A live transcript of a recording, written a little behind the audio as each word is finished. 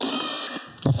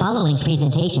following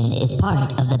presentation is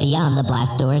part of the Beyond the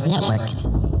Blast Doors network.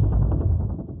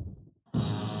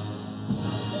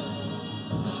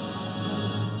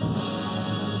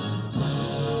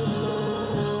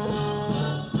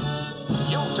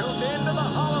 You're tuned in to the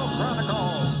Hollow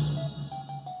Chronicles.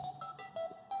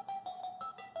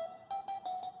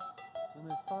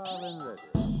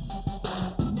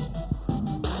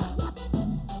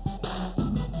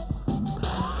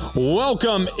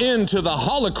 Welcome into the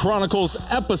Hollow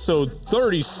Chronicles, episode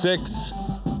 36.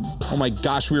 Oh my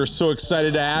gosh, we are so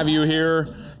excited to have you here.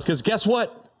 Because guess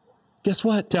what? Guess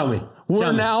what? Tell me.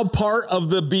 We're now part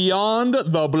of the Beyond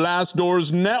the Blast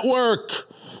Doors network.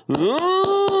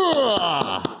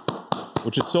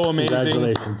 Which is so amazing.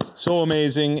 Congratulations. So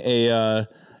amazing. A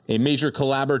major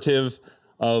collaborative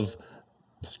of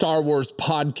Star Wars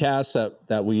podcasts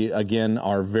that we, again,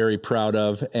 are very proud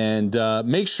of. And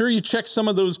make sure you check some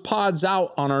of those pods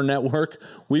out on our network.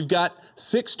 We've got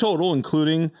 6 total,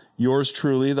 including yours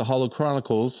truly, the Hollow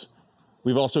Chronicles.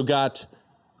 We've also got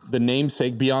the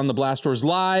namesake, Beyond the Blast Doors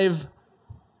Live.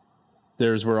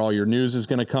 There's where all your news is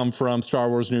going to come from, Star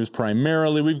Wars news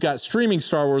primarily. We've got streaming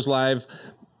Star Wars Live,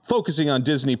 focusing on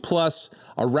Disney Plus,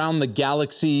 Around the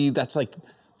Galaxy. That's like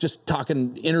just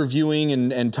talking, interviewing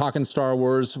and talking Star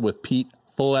Wars with Pete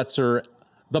Fulletzer.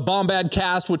 The Bombad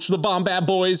Cast, which the Bombad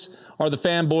Boys are the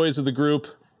fanboys of the group,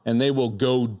 and they will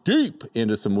go deep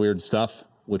into some weird stuff,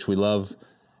 which we love.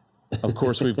 Of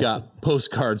course, we've got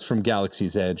Postcards from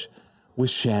Galaxy's Edge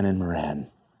with Shannon Moran.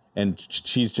 And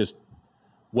she's just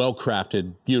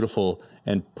well-crafted, beautiful,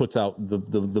 and puts out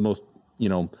the most,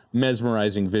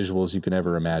 mesmerizing visuals you can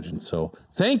ever imagine. So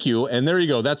thank you. And there you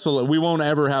go. We won't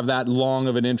ever have that long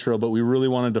of an intro, but we really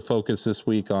wanted to focus this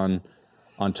week on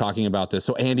talking about this.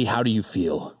 So Andy, how do you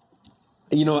feel?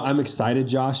 I'm excited,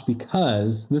 Josh,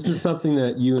 because this is something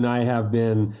that you and I have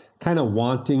been kind of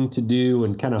wanting to do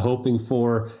and kind of hoping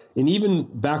for. And even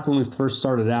back when we first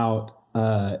started out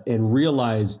and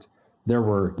realized there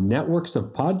were networks of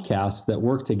podcasts that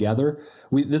work together.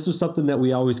 This was something that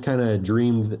we always kind of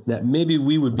dreamed that maybe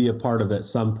we would be a part of at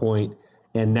some point.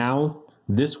 And now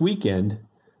this weekend,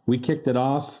 we kicked it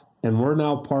off and we're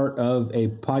now part of a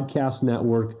podcast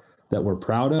network that we're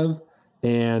proud of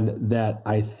and that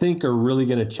I think are really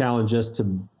going to challenge us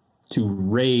to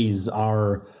raise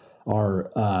our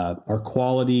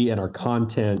quality and our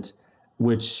content,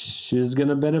 which is going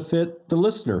to benefit the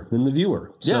listener and the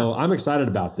viewer. So I'm excited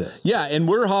about this. Yeah, and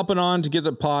we're hopping on to get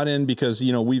the pod in because,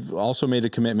 we've also made a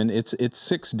commitment. It's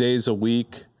 6 days a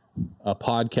week, a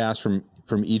podcast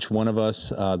from each one of us,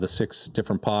 the 6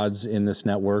 different pods in this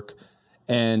network.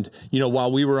 And,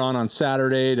 while we were on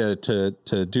Saturday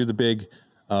to do the big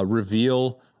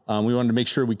reveal, we wanted to make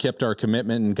sure we kept our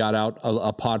commitment and got out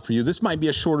a pod for you. This might be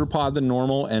a shorter pod than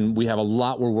normal, and we have a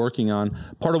lot we're working on.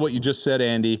 Part of what you just said,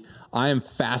 Andy, I am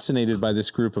fascinated by this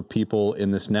group of people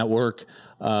in this network,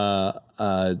 and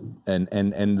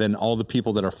then all the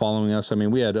people that are following us. I mean,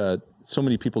 we had so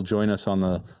many people join us on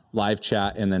the live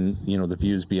chat, and then the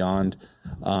views beyond.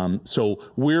 So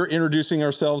we're introducing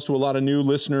ourselves to a lot of new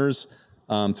listeners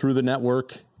through the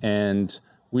network, and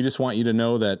we just want you to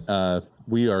know that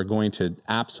we are going to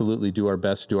absolutely do our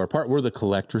best to do our part. We're the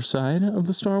collector side of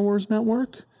the Star Wars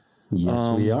network. Yes,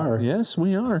 we are. Yes,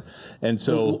 we are. And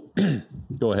so,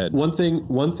 go ahead. One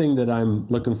thing that I'm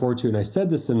looking forward to, and I said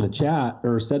this in the chat,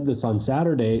 or said this on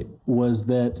Saturday, was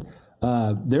that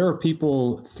there are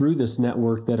people through this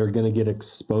network that are going to get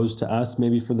exposed to us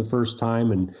maybe for the first time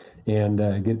and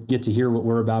get to hear what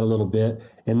we're about a little bit.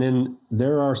 And then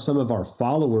there are some of our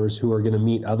followers who are going to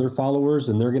meet other followers,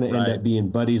 and they're going to end up being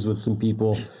buddies with some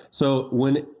people. So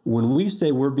when we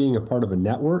say we're being a part of a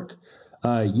network,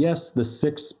 yes, the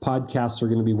 6 podcasts are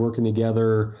going to be working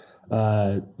together,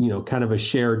 kind of a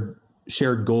shared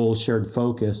goal, shared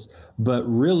focus. But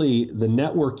really, the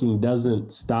networking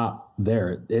doesn't stop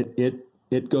there.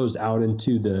 It goes out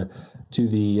into the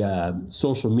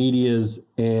social medias,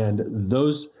 and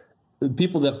those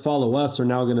people that follow us are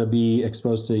now going to be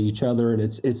exposed to each other, and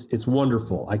it's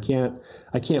wonderful. I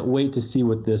can't wait to see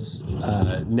what this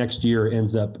next year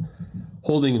ends up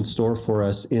holding in store for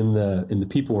us in the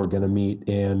people we're going to meet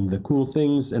and the cool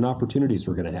things and opportunities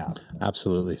we're going to have.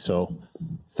 Absolutely. So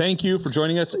thank you for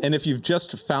joining us. And if you've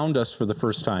just found us for the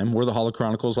first time, we're the Hollow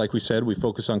Chronicles. Like we said, we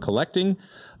focus on collecting.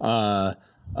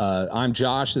 I'm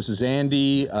Josh. This is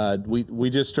Andy.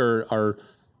 We just are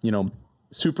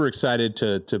super excited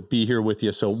to be here with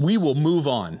you. So we will move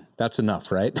on. That's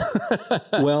enough, right?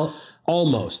 Well,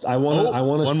 almost. I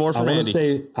want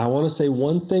to say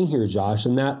one thing here, Josh,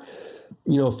 and that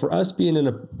for us being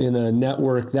in a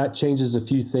network, that changes a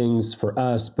few things for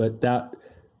us, but that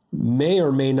may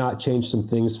or may not change some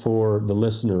things for the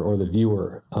listener or the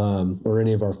viewer or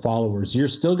any of our followers. You're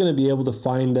still going to be able to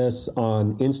find us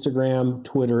on Instagram,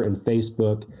 Twitter, and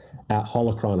Facebook at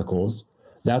Holochronicles.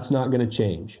 That's not going to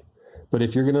change. But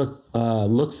if you're going to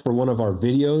look for one of our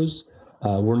videos,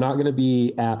 we're not going to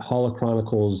be at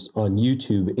Holochronicles on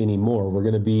YouTube anymore. We're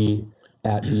going to be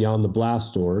at Beyond the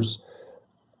Blast Doors.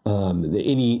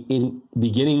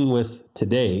 Beginning with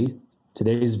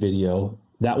today's video,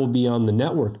 that will be on the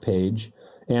network page,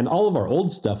 and all of our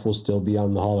old stuff will still be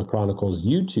on the Holochronicles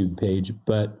YouTube page,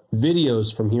 but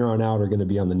videos from here on out are going to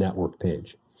be on the network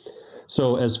page.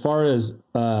 So as far as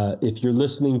if you're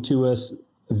listening to us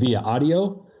via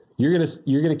audio, you're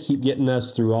gonna keep getting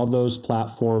us through all those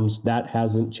platforms. That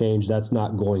hasn't changed. That's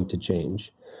not going to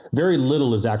change. Very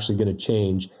little is actually going to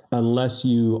change unless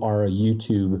you are a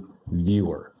YouTube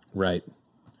viewer. Right.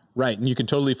 And you can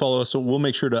totally follow us. So we'll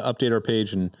make sure to update our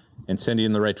page and send you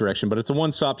in the right direction. But it's a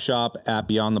one-stop shop at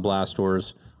Beyond the Blast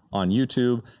Doors on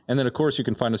YouTube. And then, of course, you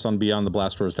can find us on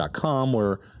beyondtheblastdoors.com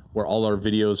where all our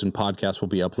videos and podcasts will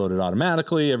be uploaded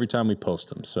automatically every time we post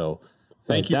them. So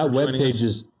thank you for joining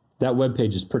us. That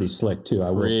webpage is pretty slick, too,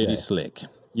 I will say. Pretty slick.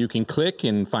 You can click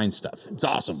and find stuff. It's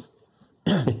awesome.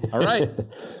 All right.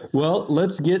 Well,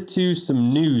 let's get to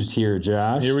some news here,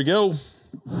 Josh. Here we go.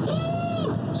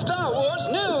 Star Wars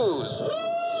news.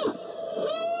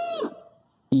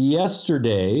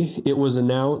 Yesterday, it was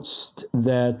announced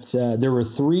that there were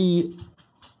three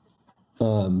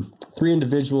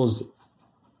individuals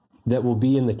that will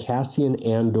be in the Cassian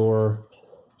Andor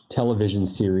television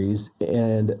series,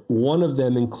 and one of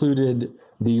them included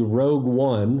the Rogue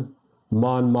One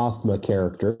Mon Mothma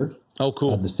character. Oh,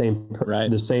 cool! The same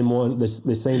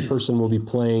person will be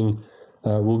playing.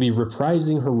 Will be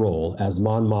reprising her role as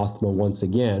Mon Mothma once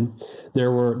again.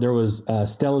 There was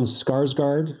Stellan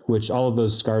Skarsgård, which all of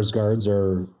those Skarsgårds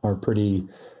are pretty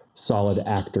solid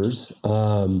actors.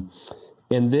 And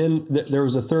then there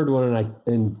was a third one,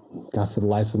 and God, for the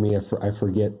life of me, I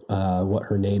forget what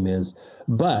her name is.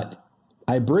 But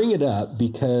I bring it up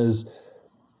because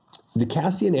the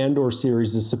Cassian Andor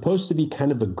series is supposed to be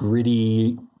kind of a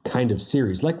gritty kind of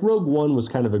series. Like Rogue One was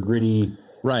kind of a gritty,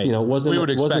 right? We would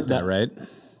expect that, right?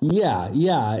 Yeah.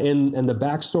 And the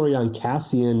backstory on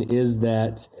Cassian is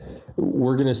that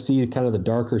we're going to see kind of the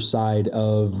darker side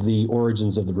of the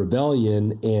origins of the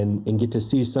rebellion and get to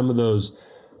see some of those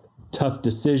tough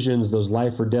decisions, those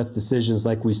life or death decisions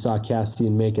like we saw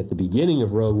Cassian make at the beginning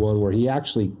of Rogue One, where he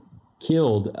actually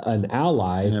killed an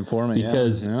ally, an informant,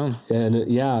 because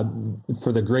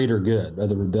for the greater good of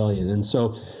the rebellion. And so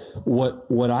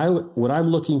what I'm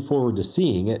looking forward to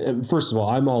seeing, and first of all,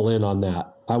 I'm all in on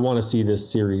that. I want to see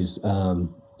this series.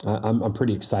 I'm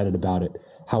pretty excited about it.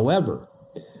 However,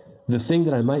 the thing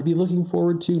that I might be looking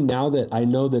forward to, now that I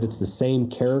know that it's the same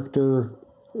character,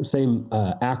 same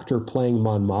actor playing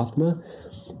Mon Mothma,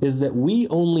 is that we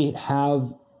only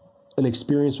have an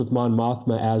experience with Mon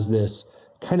Mothma as this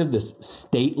kind of this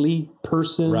stately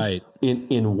person, right,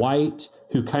 in white,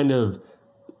 who kind of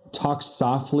talks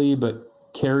softly but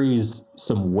carries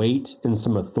some weight and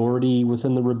some authority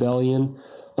within the rebellion.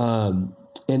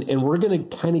 And we're going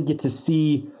to kind of get to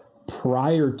see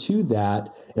prior to that.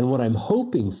 And what I'm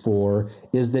hoping for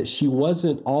is that she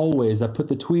wasn't always, I put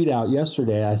the tweet out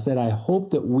yesterday. I said, I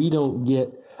hope we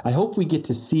get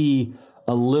to see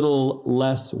a little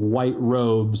less white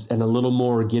robes and a little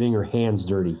more getting her hands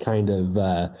dirty, kind of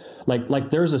like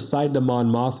there's a side to Mon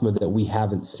Mothma that we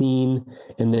haven't seen,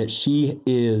 and that she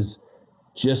is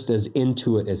just as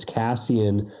into it as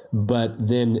Cassian, but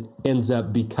then ends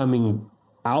up becoming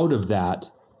out of that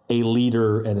a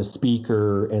leader and a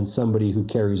speaker and somebody who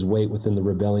carries weight within the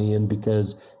rebellion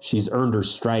because she's earned her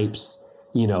stripes,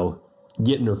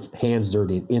 getting her hands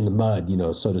dirty in the mud,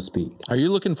 so to speak. Are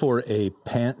you looking for a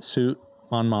pantsuit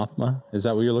Mon Mothma? Is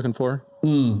that what you're looking for?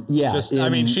 Yeah.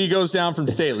 She goes down from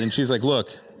stately and she's like,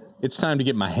 look, it's time to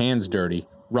get my hands dirty.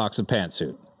 Rocks a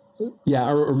pantsuit. Yeah.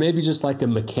 Or maybe just like a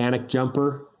mechanic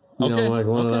jumper, like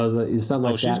one of those,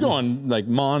 something like that. Oh, she's going like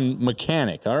Mon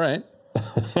Mechanic. All right.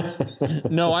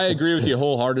 No, I agree with you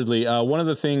wholeheartedly. One of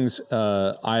the things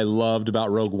I loved about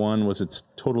Rogue One was its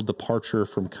total departure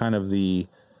from kind of the,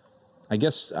 I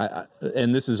guess,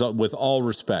 and this is with all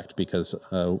respect because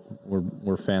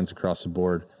we're fans across the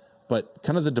board, but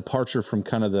kind of the departure from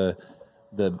kind of the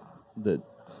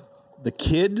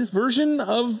kid version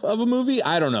of a movie.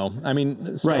 I don't know. I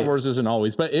mean, Star Wars isn't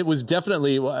always, but it was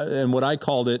definitely, and what I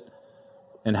called it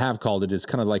and have called it is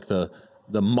kind of like the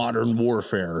modern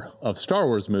warfare of Star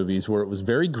Wars movies, where it was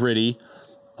very gritty.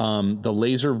 The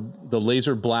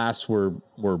laser blasts were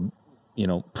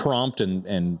prompt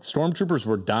and stormtroopers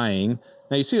were dying.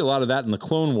 Now you see a lot of that in the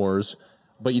Clone Wars,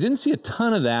 but you didn't see a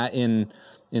ton of that in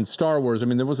Star Wars. I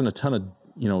mean, there wasn't a ton of,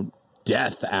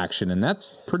 death action, and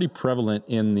that's pretty prevalent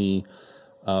in the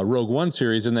Rogue One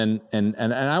series. And then,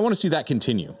 and I want to see that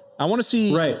continue. I want to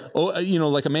see, like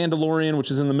a Mandalorian, which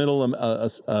is in the middle of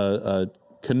a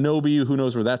Kenobi, who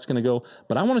knows where that's going to go.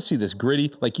 But I want to see this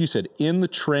gritty, like you said, in the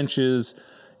trenches,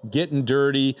 getting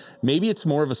dirty. Maybe it's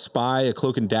more of a spy, a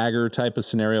cloak and dagger type of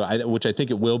scenario, which I think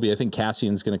it will be. I think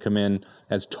Cassian's going to come in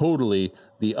as totally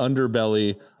the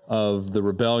underbelly of the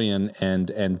rebellion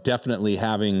and definitely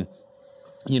having,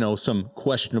 some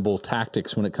questionable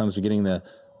tactics when it comes to getting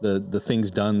the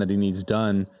things done that he needs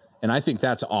done. And I think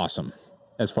that's awesome.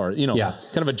 As far as,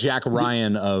 kind of a Jack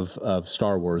Ryan of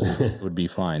Star Wars would be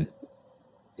fine.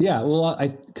 Yeah, well,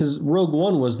 because Rogue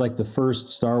One was like the first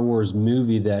Star Wars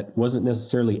movie that wasn't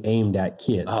necessarily aimed at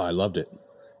kids. Oh, I loved it.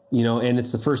 And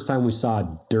it's the first time we saw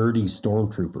dirty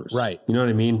stormtroopers. Right. You know what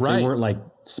I mean? Right. They weren't like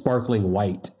sparkling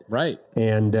white. Right.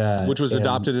 And which was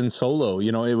adopted in Solo.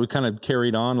 It would kind of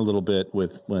carried on a little bit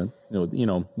with when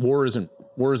war isn't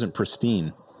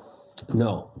pristine.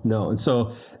 No. And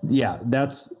so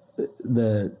that's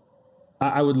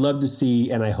I would love to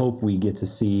see, and I hope we get to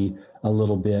see a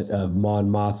little bit of Mon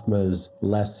Mothma's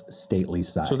less stately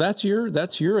side. So that's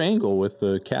your angle with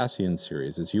the Cassian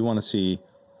series, is you want to see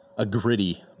a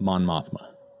gritty Mon Mothma.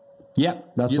 Yeah,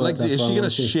 that's what. Is she going to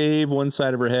shave one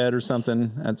side of her head or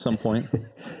something at some point?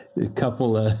 A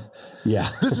couple of,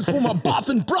 This is for my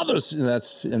Bothan brothers.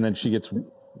 And then she gets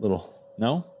little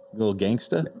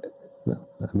gangsta. No,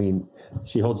 I mean,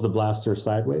 she holds the blaster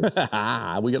sideways.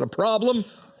 We got a problem.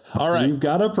 All right. We've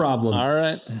got a problem. All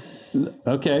right.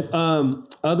 Okay.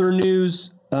 Other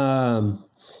news.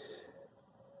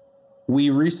 We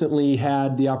recently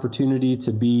had the opportunity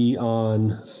to be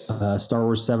on Star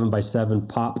Wars 7x7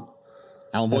 Pop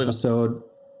episode,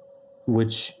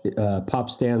 which Pop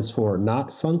stands for not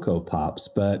Funko Pops,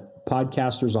 but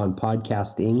Podcasters on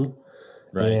Podcasting.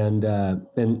 Right. And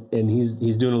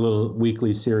he's doing a little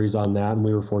weekly series on that, and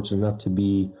we were fortunate enough to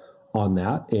be on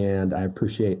that, and I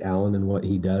appreciate Alan and what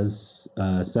he does.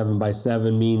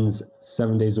 7x7 means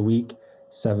 7 days a week,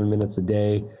 7 minutes a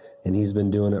day, and he's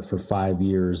been doing it for 5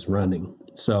 years running.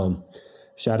 So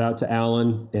shout out to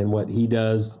Alan and what he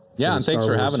does. Yeah, and thanks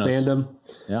for having us.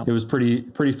 Yeah, it was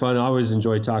pretty fun. I always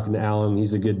enjoy talking to Alan.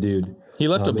 He's a good dude. He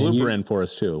left a blooper in for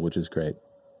us too, which is great.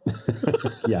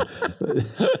 Yeah,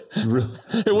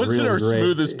 it wasn't our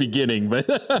smoothest beginning, but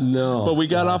but we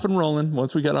got off and rolling.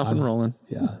 Once we got off and rolling,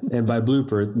 and by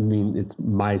blooper, I mean it's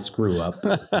my screw up.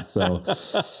 So,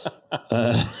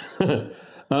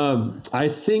 I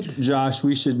think, Josh,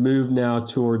 we should move now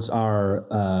towards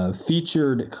our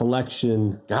featured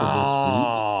collection for this week.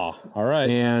 All right,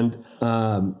 and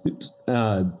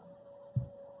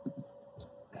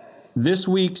this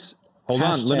week's. Hold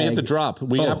on, let me hit the drop.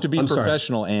 We have to be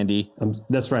professional, sorry. Andy.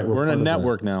 That's right. We're in a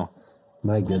network now.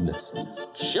 My goodness.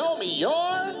 Show me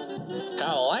your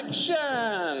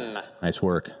collection. Nice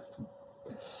work.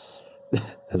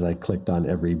 As I clicked on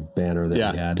every banner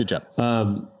that we had. Good job.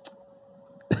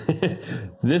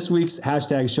 This week's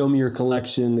hashtag Show Me Your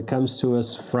Collection comes to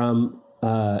us from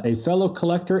a fellow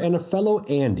collector and a fellow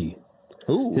Andy.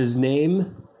 Ooh. His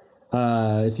name...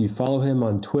 if you follow him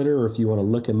on Twitter, or if you want to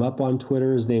look him up on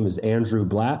Twitter, his name is Andrew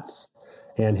Blatz,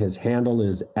 and his handle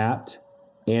is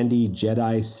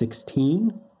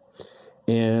 @AndyJedi16.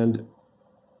 And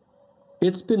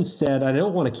it's been said, I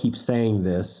don't want to keep saying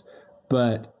this,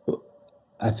 but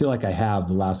I feel like I have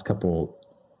the last couple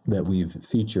that we've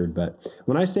featured. But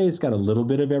when I say it's got a little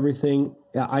bit of everything,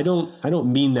 I don't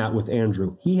mean that with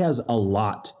Andrew. He has a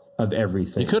lot of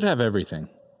everything. He could have everything.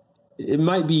 It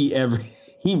might be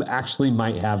He actually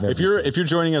might have everything. If you're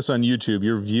joining us on YouTube,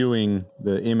 you're viewing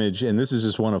the image, and this is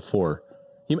just one of 4.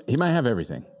 He might have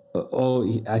everything.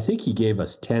 I think he gave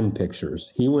us 10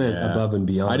 pictures. He went above and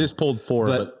beyond. I just pulled 4,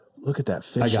 but look at that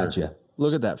Fisher. I got you.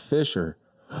 Look at that Fisher.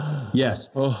 Yes.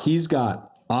 He's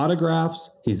got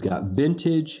autographs. He's got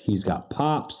vintage. He's got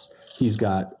pops. He's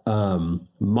got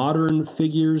modern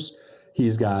figures.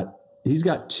 He's got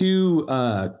 2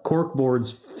 cork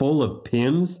boards full of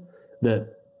pins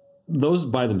that those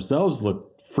by themselves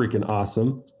look freaking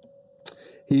awesome.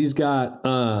 He's got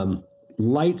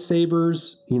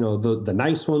lightsabers, the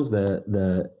nice ones,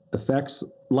 the effects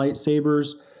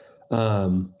lightsabers,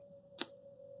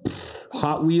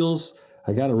 Hot Wheels.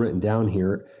 I got it written down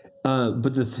here.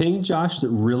 But the thing, Josh, that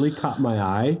really caught my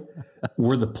eye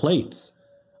were the plates.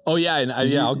 Oh yeah, and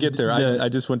I'll get there. I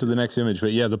just went to the next image,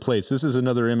 but the plates. This is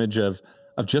another image of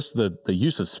just the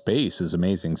use of space is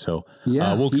amazing. So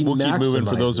we'll keep moving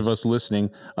for those of us listening.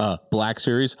 Black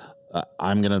Series.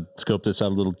 I'm gonna scope this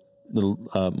out a little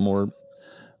more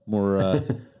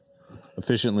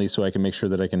efficiently so I can make sure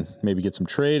that I can maybe get some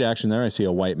trade action there. I see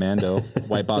a white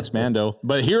box Mando.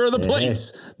 But here are the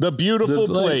plates, the beautiful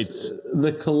plates.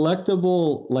 The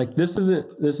collectible, like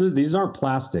these aren't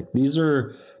plastic. These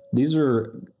are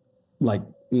like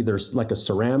either like a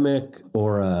ceramic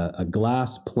or a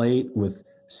glass plate with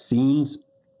scenes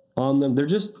on them.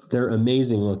 They're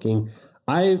amazing looking.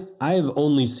 I've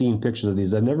only seen pictures of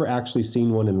these. I've never actually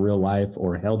seen one in real life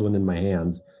or held one in my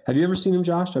hands. Have you ever seen them,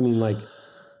 Josh? I mean, like,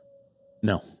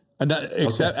 no,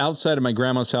 except outside of my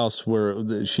grandma's house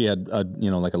where she had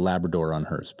like a Labrador on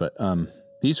hers. But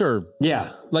these are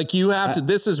like you have to.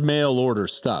 This is mail order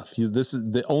stuff. This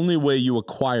is the only way you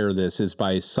acquire this is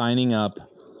by signing up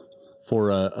for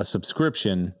a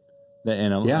subscription,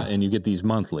 and you get these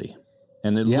monthly.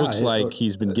 And it looks like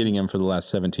he's been getting them for the last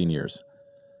 17 years.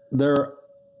 They're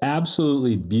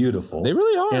absolutely beautiful. They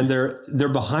really are. And they're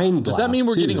behind glass. Does that mean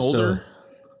we're getting older? So,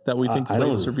 that we think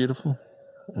plates are beautiful?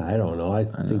 I don't know. I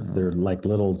think they're like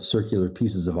little circular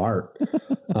pieces of art.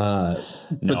 That's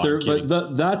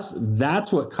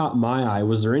what caught my eye.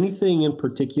 Was there anything in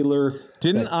particular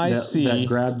that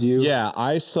grabbed you? Yeah,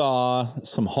 I saw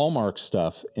some Hallmark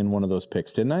stuff in one of those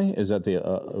pics, didn't I? Is that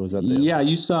Yeah,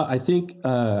 you saw. I think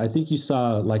you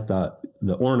saw like the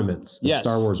ornaments, the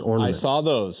Star Wars ornaments. I saw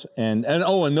those, and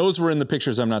those were in the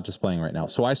pictures I'm not displaying right now.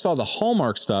 So I saw the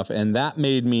Hallmark stuff, and that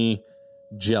made me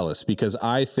jealous because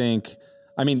I think.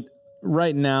 I mean,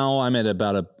 right now I'm at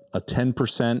about a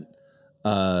 10%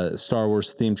 Star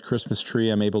Wars themed Christmas tree.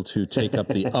 I'm able to take up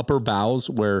the upper boughs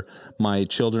where my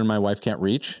children, my wife can't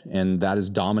reach. And that is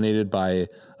dominated by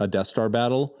a Death Star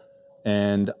battle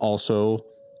and also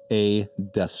a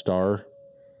Death Star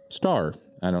star.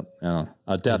 A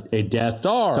Death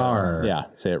Star. Yeah,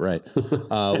 say it right.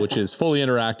 Which is fully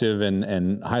interactive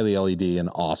and highly LED and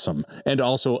awesome. And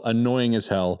also annoying as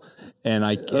hell. And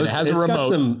it has a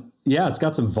remote. It's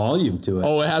got some volume to it.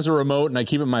 Oh, it has a remote, and I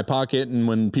keep it in my pocket. And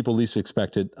when people least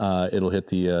expect it, it'll hit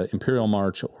the Imperial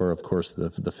March or, of course,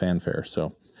 the fanfare.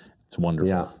 So it's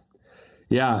wonderful.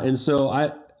 Yeah. And so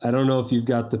I don't know if you've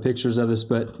got the pictures of this,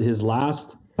 but the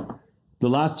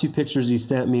last two pictures he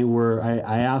sent me were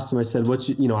I asked him. I said,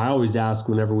 I always ask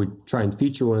whenever we try and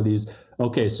feature one of these.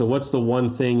 Okay, so what's the one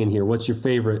thing in here? What's your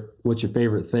favorite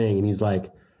thing? And he's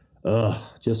like,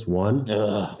 just one.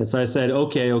 And so I said,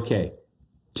 okay.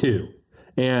 2,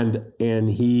 and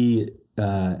he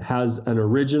has an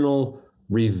original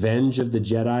Revenge of the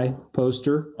Jedi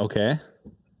poster. Okay,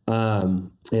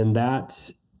 and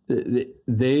that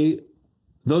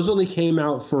those only came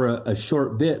out for a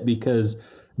short bit because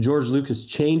George Lucas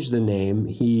changed the name.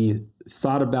 He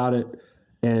thought about it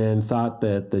and thought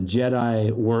that the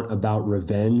Jedi weren't about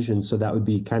revenge, and so that would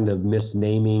be kind of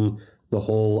misnaming the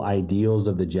whole ideals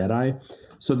of the Jedi.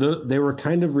 So they were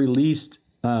kind of released.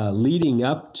 Leading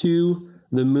up to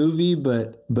the movie,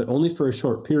 but only for a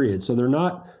short period. So they're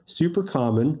not super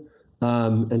common.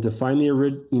 And to find an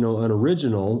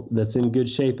original that's in good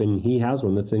shape, and he has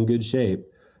one that's in good shape,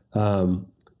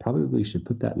 probably should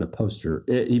put that in a poster.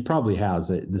 He probably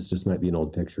has it. This just might be an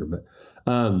old picture, but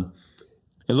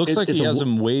it looks like he has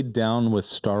them weighed down with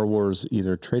Star Wars,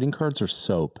 either trading cards or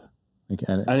soap.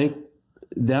 I think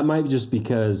that might just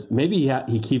because maybe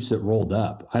he keeps it rolled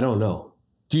up. I don't know.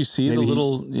 Do you see the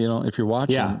little, if you're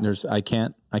watching, I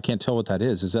can't tell what that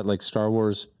is. Is that like Star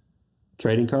Wars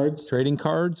trading cards? Trading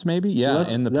cards, maybe? Yeah, well,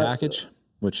 in the package,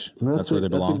 which that's where they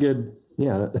belong. That's a good,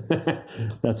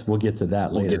 we'll get to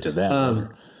that later. We'll get to that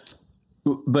later.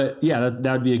 But yeah,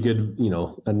 that would be a good,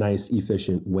 a nice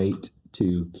efficient weight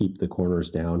to keep the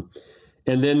corners down.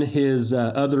 And then his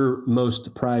other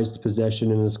most prized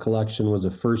possession in his collection was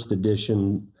a first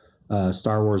edition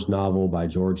Star Wars novel by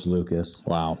George Lucas.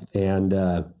 Wow. And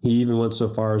he even went so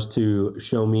far as to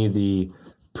show me the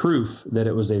proof that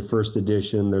it was a first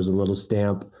edition. There's a little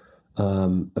stamp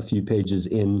a few pages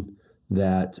in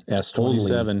that.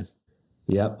 S27.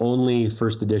 Only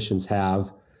first editions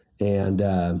have. And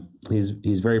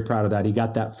he's very proud of that. He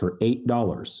got that for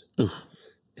 $8. Oof.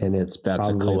 And that's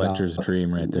a collector's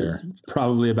dream right there.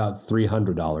 Probably about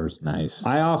 $300. Nice.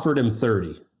 I offered him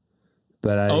 $30.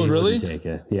 But I really wouldn't take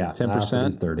it. Yeah,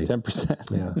 10%, 30,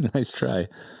 10%. Yeah, nice try.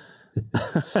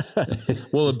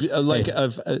 Well,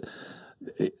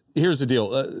 here's the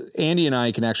deal. Andy and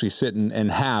I can actually sit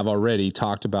and have already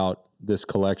talked about this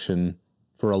collection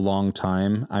for a long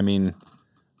time. I mean,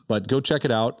 but go check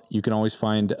it out. You can always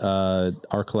find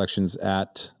our collections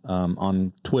at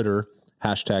on Twitter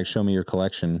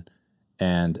 #ShowMeYourCollection,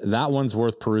 and that one's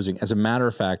worth perusing. As a matter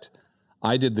of fact,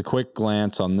 I did the quick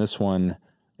glance on this one.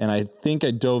 And I think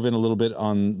I dove in a little bit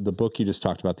on the book you just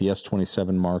talked about, the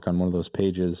S27 mark on one of those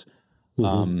pages.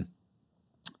 Mm-hmm.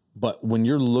 But when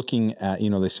you're looking at,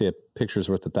 they say a picture's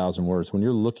worth 1,000 words. When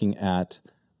you're looking at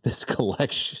this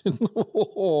collection,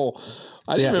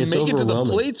 I didn't even make it to the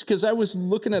plates because I was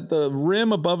looking at the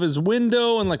rim above his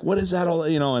window and like, what is that all?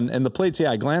 And the plates,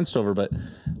 I glanced over, but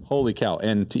holy cow!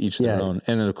 And to each their own.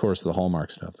 And then of course the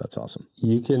Hallmark stuff. That's awesome.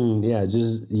 You can,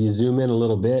 just you zoom in a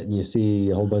little bit and you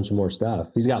see a whole bunch of more stuff.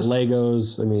 He's got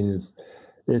Legos. I mean,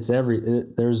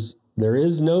 there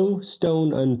is no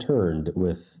stone unturned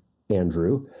with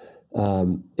Andrew.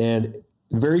 And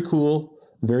very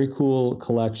cool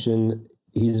collection.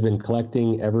 He's been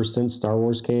collecting ever since Star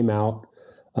Wars came out.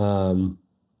 And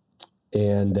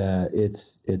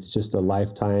it's just a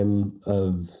lifetime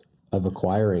of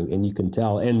acquiring, and you can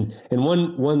tell. And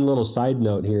one little side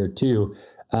note here too,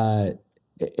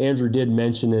 Andrew did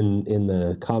mention in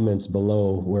the comments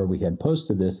below where we had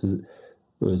posted this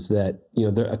was that,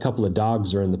 there a couple of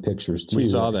dogs are in the pictures too. We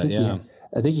saw that. Yeah.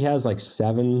 I think he has like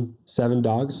seven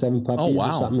dogs, 7 puppies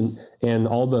or something, and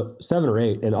all but 7 or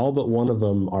 8, and all but one of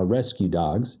them are rescue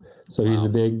dogs. So he's a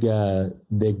big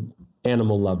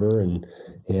animal lover,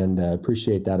 and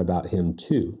appreciate that about him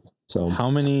too. So how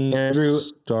many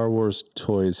Star Wars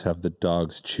toys have the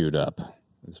dogs chewed up?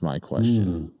 Is my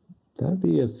question. That'd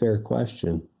be a fair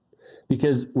question,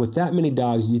 because with that many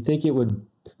dogs, you'd think it would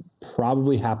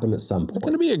probably happen at some point. It's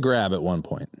going to be a grab at one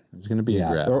point. There's going to be a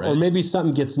grab. Or maybe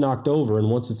something gets knocked over, and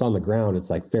once it's on the ground, it's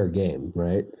like fair game,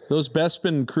 right? Those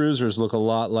Bespin cruisers look a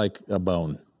lot like a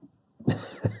bone.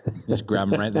 Just grab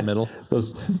them right in the middle.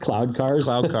 Those cloud cars?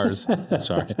 Cloud cars.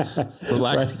 Sorry.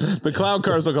 The cloud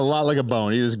cars look a lot like a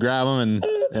bone. You just grab them and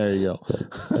there you go.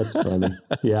 That's funny.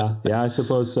 Yeah, I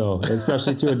suppose so.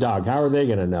 Especially to a dog. How are they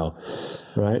going to know?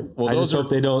 Right? Well, I just hope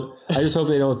they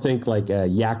don't think like a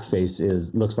yak face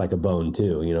looks like a bone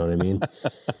too. You know what I mean?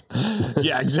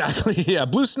 Yeah, exactly. Yeah.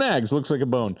 Blue Snags looks like a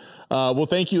bone. Well,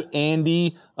 thank you,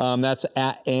 Andy. That's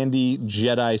at Andy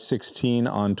Jedi 16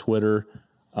 on Twitter.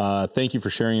 Thank you for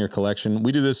sharing your collection.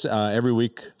 We do this every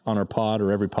week on our pod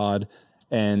or every pod.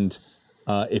 And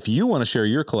if you want to share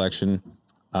your collection,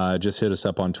 just hit us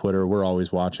up on Twitter. We're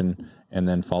always watching, and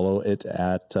then follow it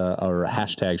at our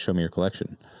hashtag Show Me Your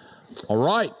Collection. All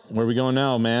right. Where are we going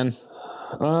now, man?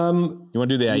 You want to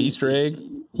do the Easter egg?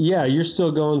 Yeah. You're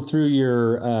still going through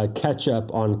your catch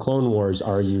up on Clone Wars,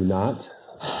 are you not?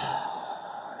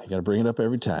 You got to bring it up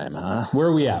every time, huh? Where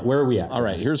are we at? All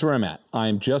right. Here's where I'm at.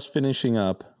 I'm just finishing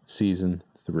up season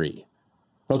 3.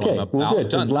 Okay, so well,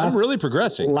 good. I'm really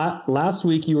progressing. Last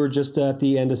week you were just at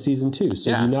the end of season 2, so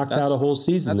you knocked out a whole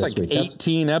season. That's this week.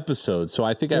 18 episodes. So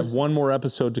I think I have one more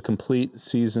episode to complete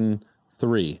season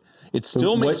 3. It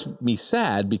still makes me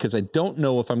sad because I don't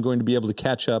know if I'm going to be able to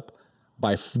catch up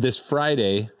by this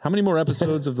Friday. How many more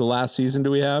episodes of the last season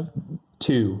do we have?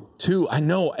 2. I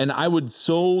know, and I would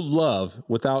so love,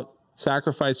 without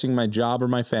sacrificing my job or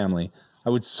my family, I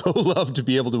would so love to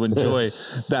be able to enjoy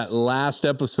that last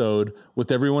episode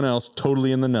with everyone else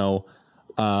totally in the know.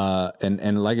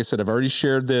 And like I said, I've already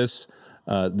shared this.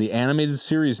 The animated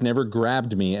series never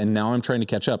grabbed me, and now I'm trying to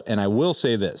catch up. And I will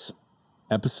say this.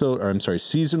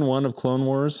 Season 1 of Clone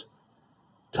Wars,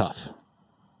 tough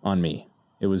on me.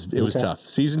 It was tough.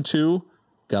 Season 2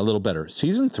 got a little better.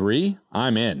 Season 3,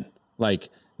 I'm in. Like,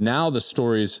 now the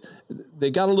stories,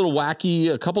 they got a little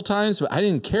wacky a couple times, but I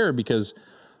didn't care because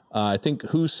I think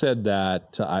who said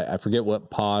that? I forget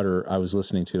what pod or I was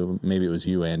listening to. Maybe it was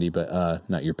you, Andy, but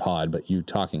not your pod, but you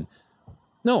talking.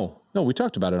 No, we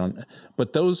talked about it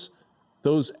but those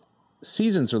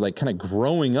seasons are like kind of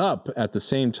growing up at the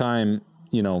same time,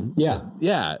 Yeah.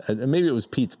 Yeah. Maybe it was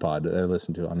Pete's pod that I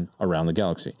listened to on Around the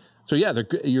Galaxy. So yeah,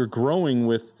 you're growing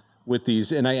with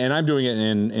these, and I'm doing it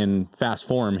in fast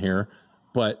form here,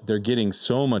 but they're getting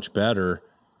so much better,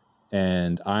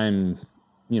 and I'm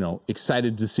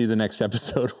excited to see the next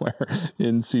episode, where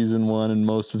in season 1 and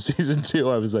most of season 2,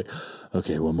 I was like,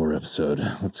 okay, one more episode.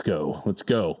 Let's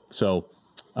go. So,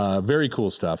 very cool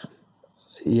stuff.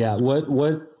 Yeah.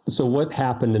 So what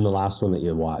happened in the last one that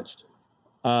you watched?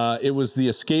 It was the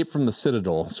Escape from the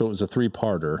Citadel. So it was a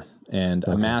 3-parter, and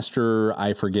a master,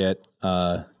 I forget,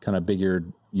 kind of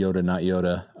big-eared Yoda, not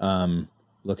Yoda,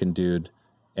 looking dude.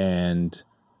 And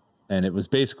it was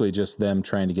basically just them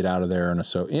trying to get out of there. And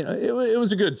so, it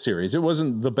was a good series. It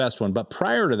wasn't the best one, but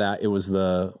prior to that, it was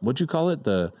what'd you call it?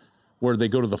 Where they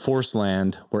go to the Force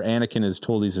Land, where Anakin is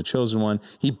told he's a chosen one.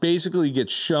 He basically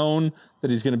gets shown that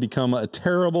he's going to become a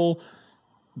terrible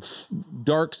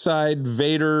dark side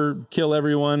Vader, kill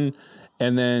everyone,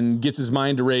 and then gets his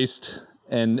mind erased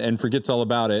and forgets all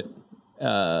about it,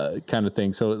 kind of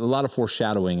thing. So a lot of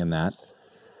foreshadowing in that.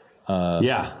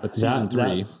 But season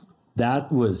 3.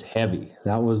 That was heavy.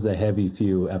 That was the heavy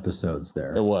few episodes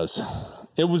there. It was.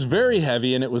 it was very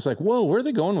heavy, and it was like, whoa, where are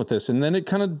they going with this? And then it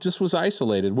kind of just was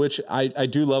isolated, which I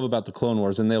do love about the Clone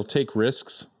Wars, and they'll take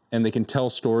risks, and they can tell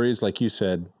stories, like you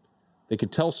said. They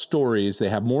could tell stories. They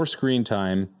have more screen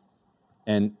time,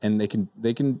 and they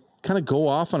can kind of go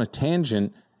off on a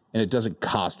tangent, and it doesn't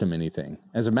cost them anything.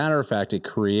 As a matter of fact, it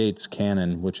creates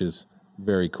canon, which is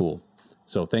very cool.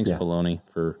 So thanks, Filoni,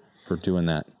 for doing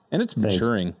that. And it's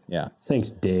maturing. Yeah.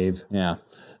 Thanks, Dave. Yeah.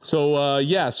 So,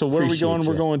 so where are we going?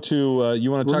 We're going to,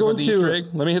 you want to talk about the Easter egg?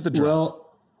 Let me hit the drum.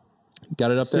 Well,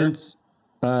 got it up there?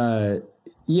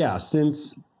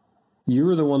 Since you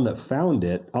were the one that found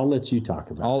it, I'll let you talk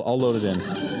about it. I'll load it in.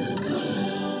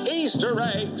 Easter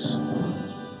eggs.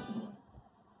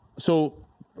 So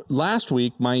last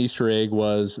week, my Easter egg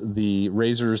was the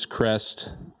Razor's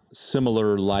Crest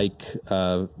similar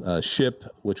ship,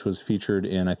 which was featured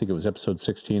in, I think it was episode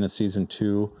 16 of season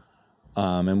 2.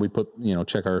 And we put,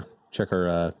 check our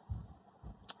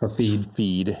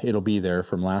feed. It'll be there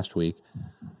from last week.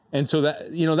 And so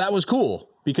that was cool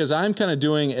because I'm kind of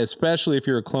doing, especially if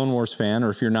you're a Clone Wars fan, or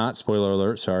if you're not, spoiler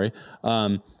alert, sorry.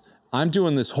 I'm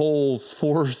doing this whole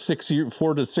 4 to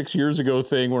 6 years ago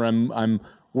thing where I'm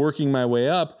working my way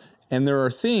up, and there are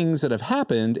things that have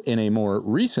happened in a more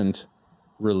recent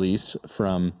release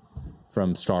from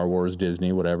Star Wars,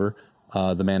 Disney, whatever,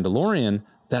 The Mandalorian,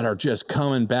 that are just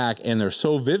coming back, and they're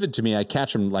so vivid to me. I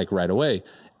catch them like right away.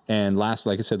 And like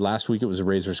I said, last week it was a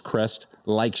Razor's Crest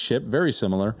like ship, very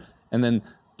similar. And then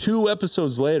 2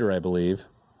 episodes later, I believe,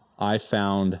 I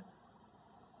found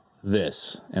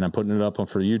this, and I'm putting it up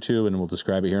for YouTube, and we'll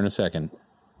describe it here in a second.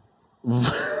 A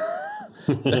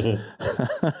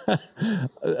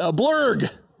blurg,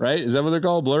 right? Is that what they're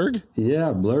called? Blurg?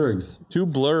 Yeah, blurgs. 2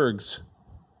 blurgs.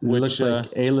 It looks like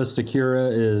Ayla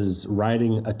Secura is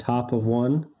riding atop of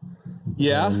one.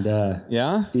 Yeah. And,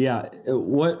 yeah.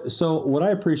 What I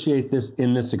appreciate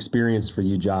in this experience for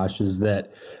you, Josh, is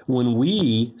that when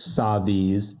we saw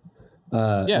these,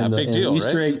 big deal,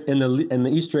 Easter right? egg, and the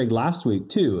Easter egg last week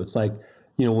too. It's like,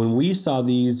 when we saw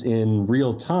these in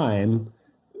real time,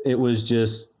 it was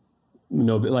just,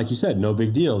 like you said, no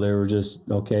big deal. They were just,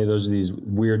 okay, those are these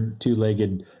weird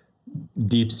 2-legged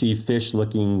deep sea fish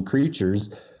looking creatures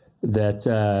that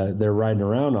they're riding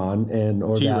around on,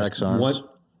 or T-Rex arms.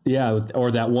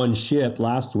 Or that one ship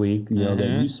last week,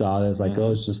 that you saw. That's like,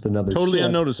 it's just another totally ship.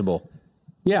 Unnoticeable.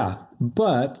 Yeah,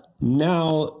 but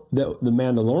now that The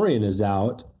Mandalorian is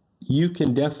out, you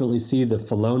can definitely see the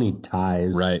Filoni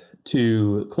ties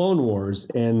to Clone Wars,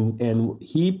 and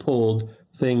he pulled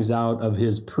things out of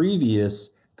his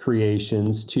previous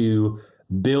creations to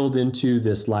build into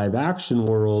this live action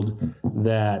world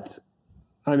that,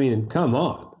 come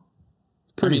on.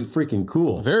 Pretty freaking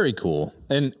cool. Very cool.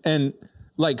 And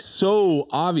like so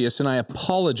obvious, and I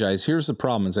apologize. Here's the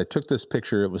problem is I took this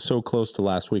picture. It was so close to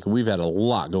last week, and we've had a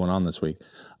lot going on this week.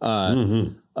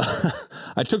 I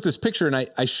took this picture, and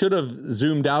I should have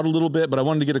zoomed out a little bit, but I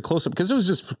wanted to get a close-up because it was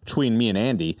just between me and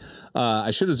Andy.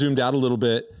 I should have zoomed out a little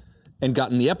bit and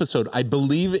gotten the episode. I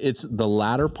believe it's the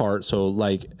latter part. So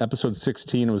like episode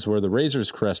 16 was where the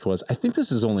Razor's Crest was. I think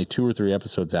this is only 2 or 3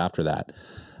 episodes after that.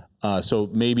 So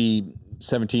maybe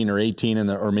 17 or 18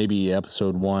 or maybe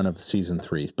episode 1 of season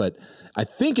 3. But I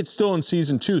think it's still in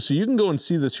season 2. So you can go and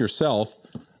see this yourself.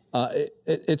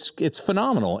 It's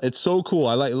phenomenal. It's so cool.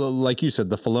 I like you said,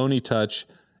 the Filoni touch,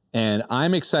 and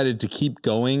I'm excited to keep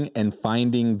going and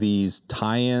finding these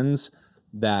tie-ins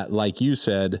that, like you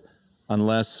said,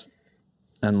 unless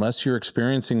you're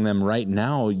experiencing them right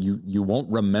now, you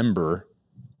won't remember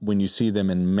when you see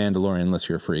them in Mandalorian, unless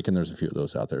you're a freak, and there's a few of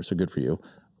those out there, so good for you.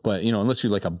 But, unless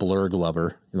you're like a blurg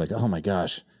lover, you're like, oh my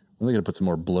gosh, I'm really going to put some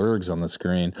more blurgs on the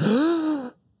screen.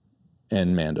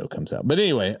 And Mando comes out. But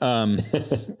anyway,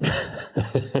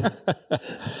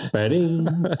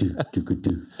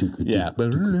 yeah.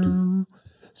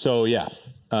 So yeah,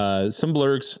 some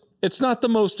blurgs. It's not the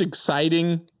most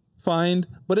exciting find,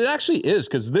 but it actually is,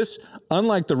 because this,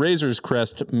 unlike the Razor's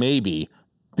Crest, maybe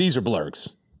these are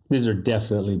blurgs. These are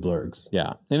definitely blurgs.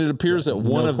 Yeah, and it appears that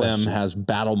one of them has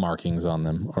battle markings on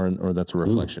them, or that's a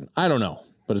reflection. I don't know,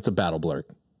 but it's a battle blurg.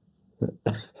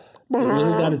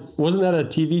 Wasn't that a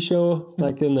TV show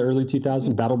like in the early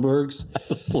 2000s? Battle blurgs.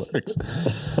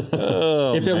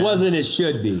 If it wasn't, it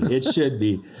should be. It should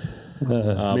be.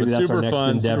 Maybe that's super our next fun.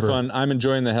 endeavor. Super fun. I'm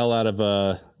enjoying the hell out of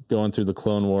going through the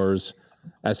Clone Wars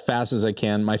as fast as I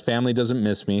can. My family doesn't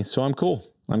miss me, so I'm cool.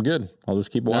 I'm good. I'll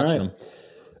just keep watching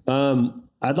them.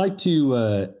 I'd like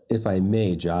to, if I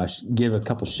may, Josh, give a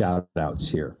couple shout outs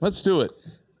here. Let's do it.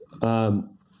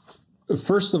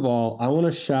 First of all, I want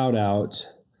to shout out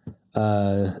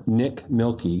Nick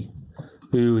Milkey,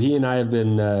 who he and I have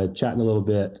been chatting a little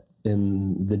bit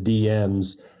the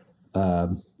DMs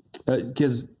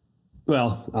because,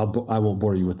 I won't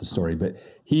bore you with the story, but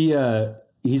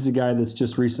he's a guy that's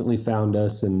just recently found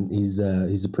us, and he's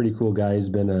a pretty cool guy. He's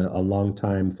been a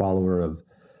longtime follower of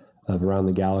Around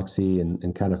the Galaxy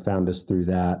and kind of found us through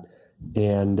that.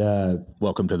 And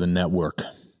welcome to the network.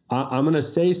 I'm going to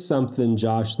say something,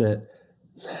 Josh, that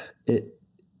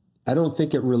I don't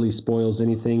think it really spoils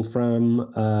anything from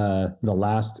the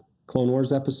last Clone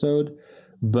Wars episode,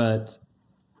 but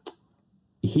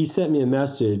he sent me a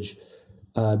message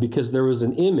because there was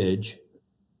an image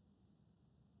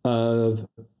of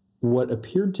what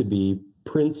appeared to be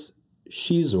Prince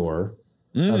Xizor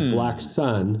of Black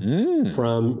Sun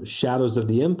from Shadows of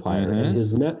the Empire.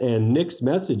 And Nick's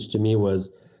message to me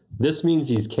was, this means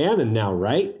he's canon now,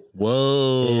 right?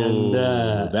 Whoa. And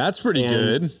that's pretty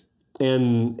good.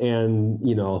 And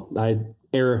I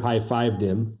air high-fived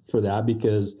him for that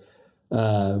because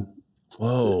I've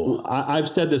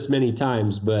said this many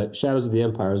times, but Shadows of the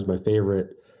Empire is my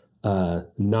favorite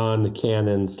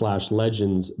non-canon /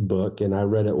 legends book, and I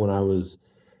read it when I was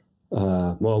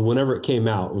whenever it came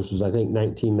out, which was I think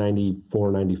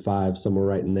 1994, 95, somewhere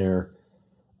right in there.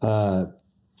 And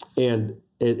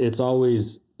it's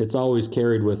always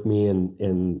carried with me,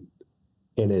 and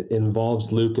it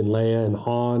involves Luke and Leia and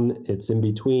Han. It's in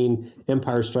between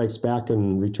Empire Strikes Back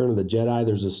and Return of the Jedi.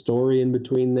 There's a story in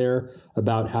between there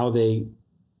about how they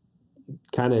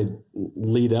kind of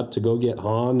lead up to go get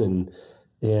Han.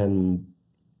 And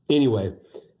anyway,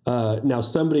 now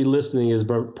somebody listening is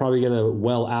probably going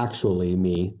to, actually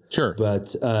me. Sure.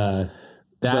 But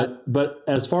but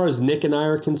as far as Nick and I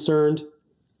are concerned,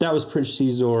 that was Prince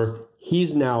Xizor.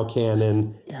 He's now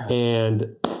canon. Yes.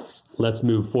 And let's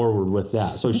move forward with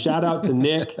that. So shout out to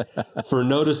Nick for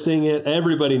noticing it.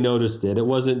 Everybody noticed it. It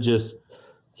wasn't just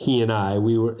he and I.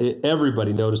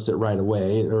 Everybody noticed it right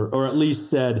away, or at least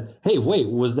said, "Hey, wait,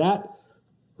 was that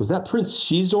Prince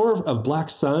Xizor of Black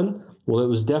Sun?" Well, it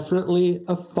was definitely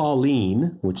a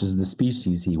Falleen, which is the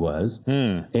species he was.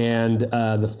 And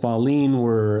the Falleen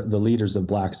were the leaders of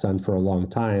Black Sun for a long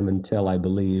time until, I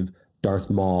believe,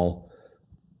 Darth Maul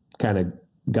kind of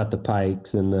got the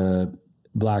Pikes and the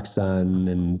Black Sun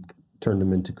and turned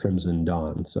them into Crimson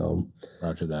Dawn. So,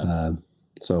 roger that.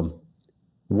 So,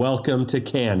 welcome to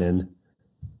canon,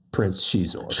 Prince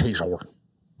Xizor. Xizor.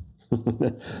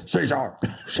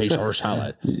 Xizor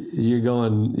salad. You're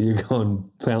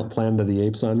going Planet of the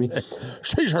Apes on me.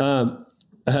 Xizor.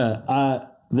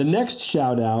 The next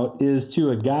shout out is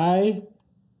to a guy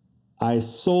I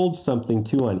sold something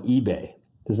to on eBay.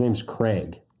 His name's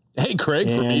Craig. Hey,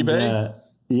 Craig from eBay.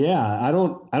 Yeah, I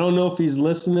don't know if he's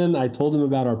listening. I told him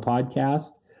about our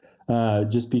podcast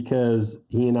just because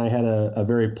he and I had a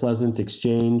very pleasant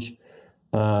exchange.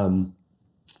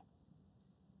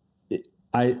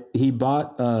 He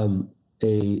bought a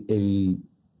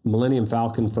Millennium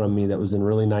Falcon from me that was in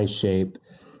really nice shape,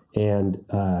 and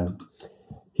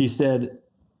he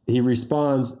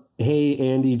responds, "Hey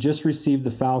Andy, just received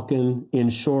the Falcon. In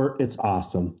short, it's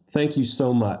awesome. Thank you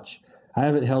so much. I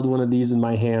haven't held one of these in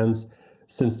my hands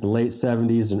since the late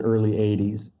 70s and early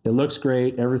 80s. It looks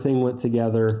great. Everything went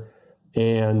together,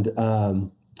 and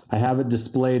I have it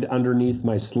displayed underneath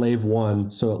my Slave One,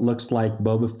 so it looks like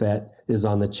Boba Fett is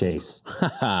on the chase."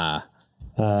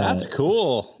 That's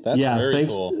cool. That's very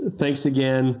cool. Thanks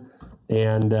again.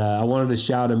 And I wanted to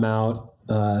shout him out.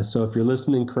 So if you're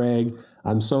listening, Craig,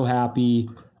 I'm so happy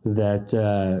that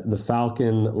the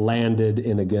Falcon landed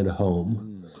in a good home.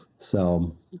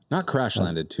 So not crash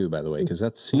landed too, by the way, because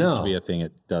that seems to be a thing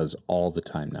it does all the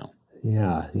time now.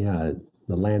 Yeah.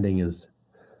 The landing it's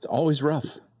always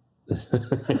rough.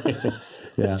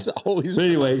 Yeah. It's always. But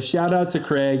anyway, shout out to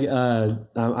Craig.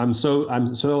 I'm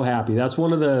so happy. That's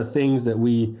one of the things that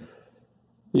one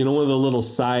of the little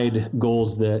side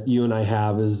goals that you and I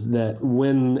have is that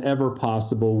whenever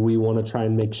possible, we want to try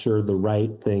and make sure the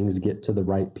right things get to the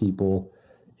right people.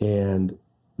 And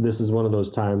this is one of those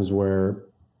times where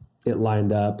it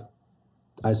lined up.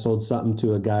 I sold something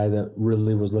to a guy that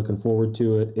really was looking forward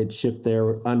to it. It shipped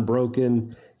there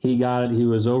unbroken. He got it. He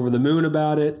was over the moon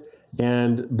about it.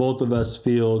 And both of us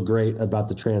feel great about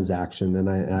the transaction. And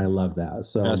I love that.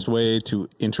 So best way to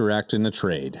interact in a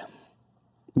trade.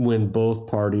 When both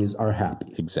parties are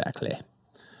happy. Exactly.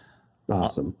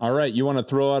 Awesome. All right. You want to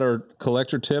throw out our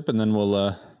collector tip and then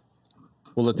we'll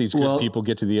let these good people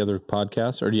get to the other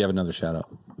podcasts, or do you have another shout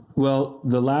out? Well,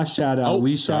 the last shout out,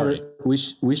 we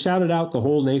shouted out the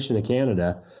whole nation of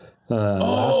Canada.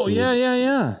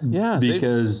 Yeah.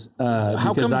 Because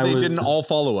how come they didn't all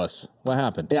follow us? What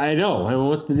happened? I know. I mean,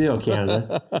 what's the deal,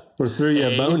 Canada? We threw you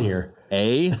a bone here.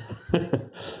 A?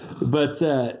 But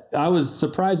I was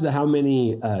surprised at how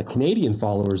many Canadian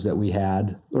followers that we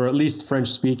had, or at least French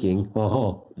speaking.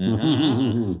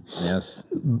 Yes.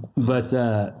 But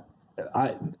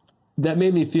that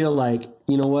made me feel like,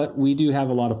 you know what? We do have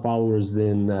a lot of followers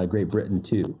in Great Britain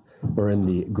too, or in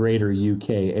the greater UK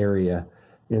area.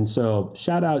 And so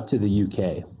shout out to the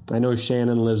UK. I know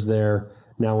Shannon lives there,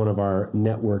 now one of our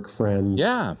network friends.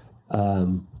 Yeah.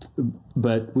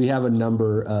 But we have a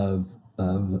number of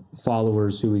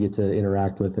followers who we get to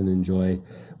interact with and enjoy,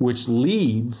 which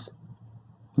leads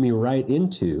me right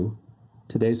into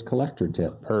today's collector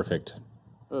tip. Perfect.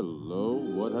 Hello,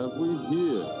 what have we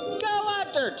here?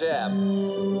 Collector tip.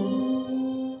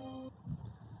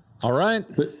 All right.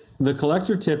 The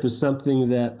collector tip is something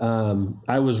that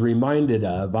I was reminded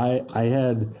of. I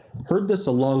had heard this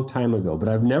a long time ago, but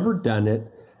I've never done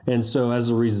it. And so as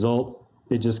a result,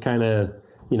 it just kind of,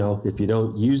 if you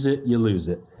don't use it, you lose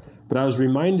it. But I was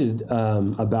reminded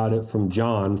about it from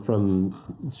John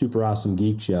from Super Awesome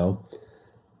Geek Show.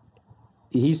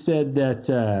 He said that,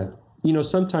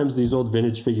 sometimes these old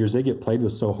vintage figures, they get played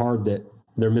with so hard that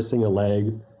they're missing a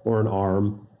leg or an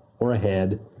arm or a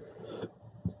head.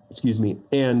 Excuse me.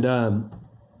 And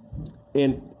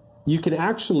you can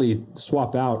actually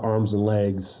swap out arms and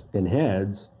legs and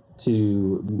heads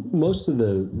to most of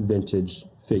the vintage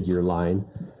figure line.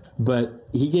 But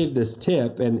he gave this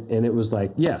tip, and it was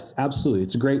like, yes, absolutely.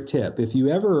 It's a great tip. If you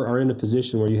ever are in a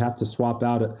position where you have to swap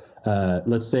out,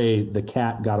 let's say the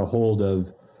cat got a hold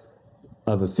of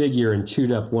a figure and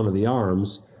chewed up one of the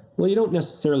arms, well, you don't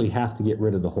necessarily have to get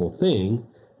rid of the whole thing.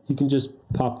 You can just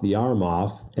pop the arm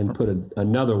off and put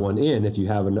another one in if you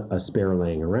have a spare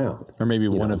laying around. Or maybe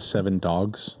one of 7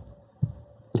 dogs.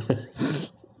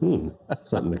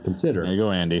 Something to consider. There you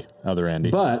go, Andy. Other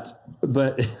Andy. But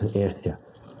yeah.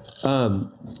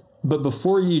 But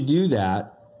before you do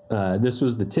that, this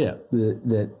was the tip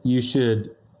that you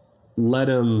should let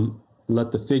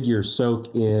the figure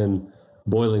soak in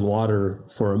boiling water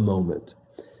for a moment,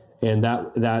 and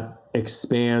that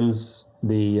expands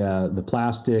the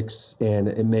plastics, and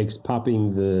it makes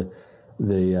popping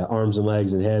the arms and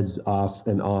legs and heads off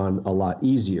and on a lot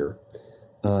easier.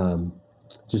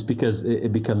 Just because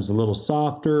it becomes a little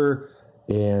softer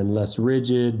and less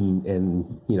rigid,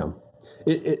 and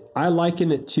I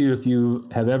liken it to, if you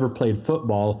have ever played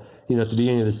football, at the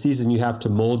beginning of the season, you have to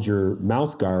mold your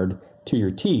mouth guard to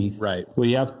your teeth. Right. Well,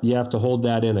 you have to hold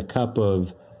that in a cup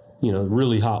of,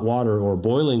 really hot water or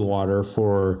boiling water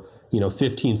for,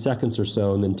 15 seconds or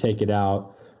so, and then take it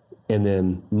out and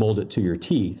then mold it to your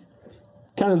teeth.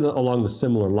 Kind of along the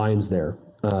similar lines there.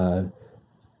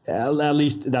 At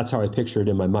least that's how I picture it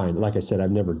in my mind. Like I said,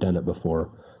 I've never done it before.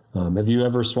 Have you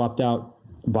ever swapped out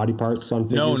body parts on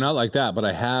figures? No, not like that, but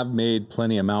I have made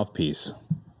plenty of mouthpiece.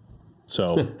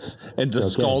 So, and the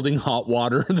scalding hot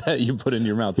water that you put in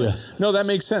your mouth. Yeah. No, that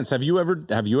makes sense. Have you ever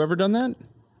done that?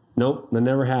 Nope, I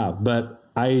never have. But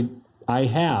I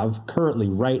have currently,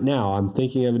 right now, I'm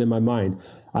thinking of it in my mind.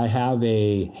 I have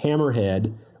a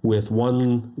hammerhead with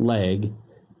one leg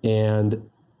and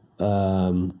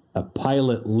a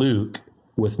Pilot Luke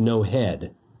with no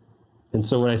head. And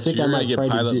so what I think I might try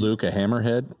to do... Pilot Luke a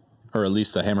hammerhead? Or at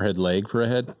least a hammerhead leg for a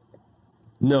head?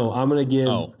 No, I'm going to give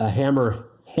a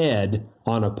hammerhead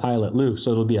on a Pilot Luke,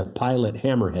 so it'll be a Pilot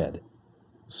hammerhead.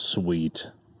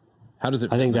 Sweet. How does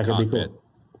it fit? I think that could be cool.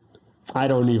 I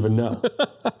don't even know.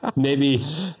 Maybe...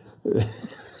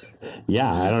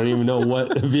 Yeah, I don't even know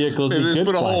what vehicles he could fly. Just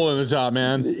put a hole in the top,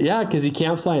 man. Yeah, because he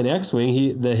can't fly an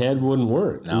X-Wing. The head wouldn't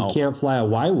work. No. He can't fly a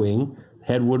Y-Wing.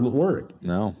 Head wouldn't work.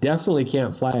 No. Definitely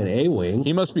can't fly an A-Wing.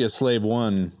 He must be a slave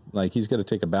one. Like, he's got to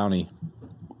take a bounty.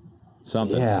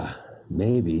 Something. Yeah,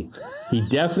 maybe. He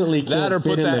definitely can't that or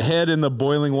fit put that head in the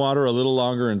boiling water a little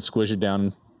longer and squish it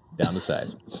down the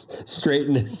sides.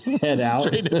 Straighten his head out.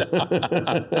 Straighten it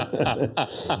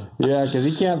out. Yeah, because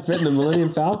he can't fit in the Millennium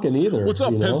Falcon either. What's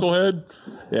up, pencil head?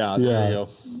 Yeah, there you go.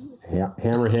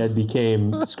 Hammerhead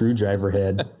became Screwdriver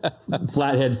Head.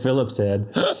 Flathead Phillips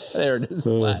Head. There it is,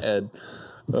 Flathead.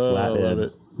 Flathead, love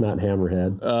it. Not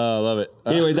Hammerhead. Oh, I love it.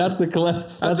 Anyway, that's the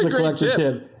collector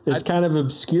tip. It's kind of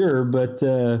obscure, but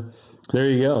there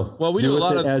you go. Well, we do a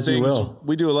lot of things.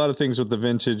 We do a lot of things with the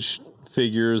vintage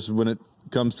figures when it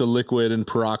comes to liquid and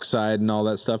peroxide and all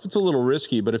that stuff. It's a little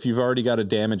risky, but if you've already got a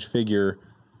damaged figure,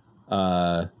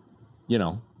 why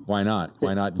not?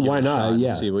 Why not? Give it a shot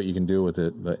and see what you can do with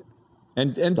it, but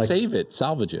and save it,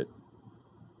 salvage it.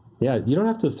 Yeah, you don't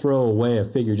have to throw away a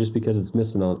figure just because it's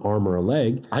missing an arm or a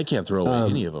leg. I can't throw away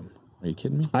any of them. Are you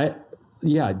kidding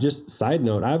me? Just side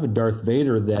note, I have a Darth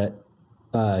Vader that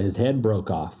his head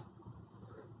broke off.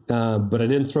 But I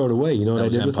didn't throw it away. You know what I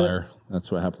did with it?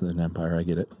 That's what happened in Empire. I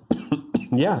get it.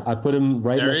 Yeah, I put him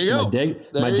right There next you to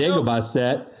go. my Dagobah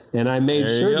set, and I made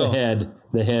There sure you go.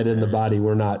 the head and the body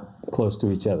were not close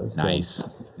to each other. So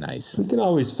Nice. you can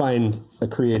always find a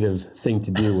creative thing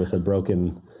to do with a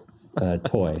broken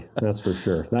toy. That's for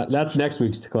sure. That's next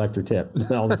week's collector tip.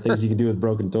 All the things you can do with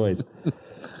broken toys.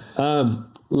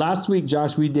 Last week,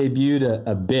 Josh, we debuted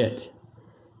a bit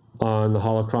on the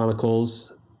Holo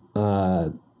Chronicles,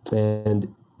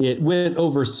 and it went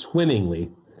over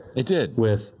swimmingly. It did.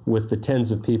 With the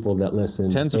tens of people that listen.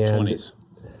 Tens of 20s.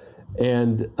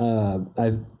 And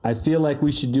I feel like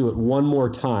we should do it one more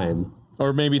time.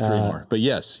 Or maybe 3 more. But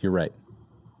yes, you're right.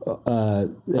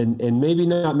 And maybe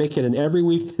not make it an every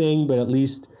week thing, but at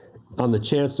least on the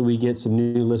chance that we get some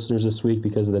new listeners this week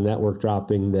because of the network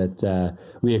dropping, that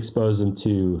we expose them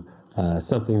to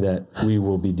something that we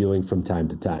will be doing from time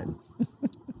to time.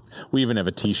 We even have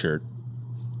a T-shirt.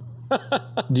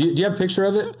 Do you have a picture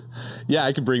of it? Yeah,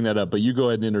 I could bring that up, but you go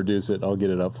ahead and introduce it. I'll get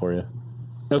it up for you.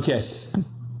 Okay.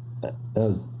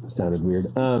 That sounded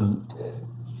weird.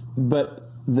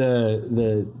 But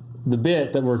the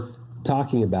bit that we're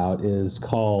talking about is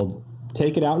called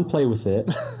Take It Out and Play With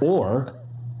It, or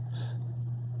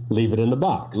Leave It in the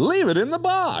Box. Leave it in the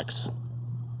box.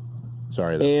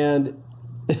 Sorry. And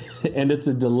it's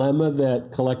a dilemma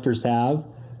that collectors have.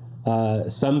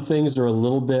 Some things are a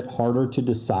little bit harder to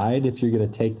decide if you're going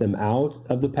to take them out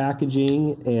of the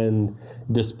packaging and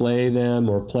display them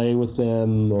or play with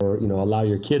them, or allow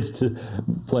your kids to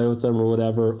play with them or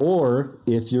whatever, or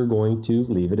if you're going to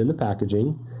leave it in the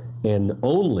packaging and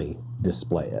only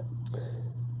display it.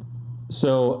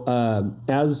 So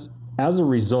as a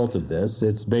result of this,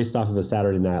 it's based off of a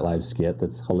Saturday Night Live skit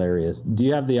that's hilarious. Do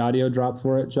you have the audio drop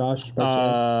for it, Josh, by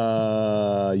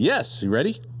chance? Yes. You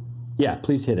ready? Yeah,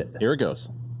 please hit it. Here it goes.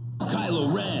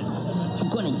 Kylo Ren. I'm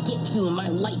gonna get you in my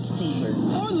lightsaber.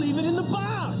 Or leave it in the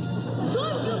box.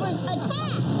 Stormtroopers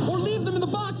attack! Or leave them in the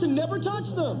box and never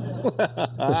touch them.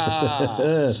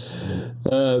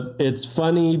 It's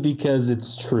funny because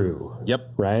it's true.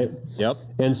 Yep. Right? Yep.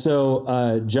 And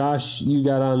so, Josh, you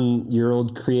got on your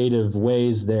old creative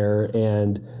ways there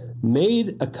and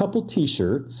made a couple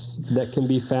T-shirts that can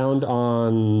be found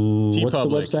on what's the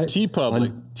website?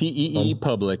 TeePublic.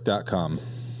 TeePublic.com.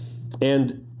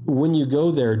 And when you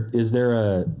go there, is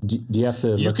there do you have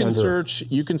to You can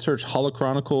search Holo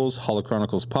Chronicles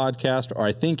podcast, or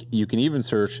I think you can even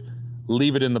search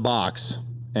Leave It in the Box,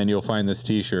 and you'll find this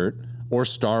T-shirt, or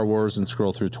Star Wars, and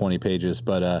scroll through 20 pages.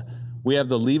 But we have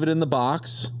the Leave It in the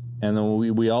Box, and then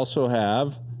we also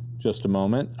have, just a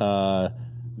moment,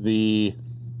 the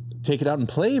Take It Out and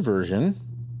Play version.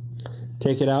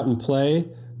 Take It Out and Play,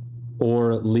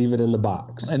 or Leave It in the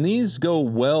Box. And these go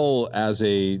well as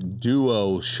a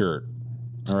duo shirt.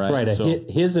 All right. Right, so,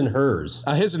 his and hers.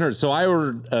 his and hers. So I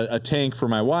ordered a tank for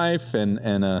my wife and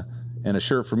a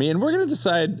shirt for me, and we're going to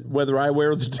decide whether I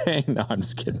wear the tank. No, I'm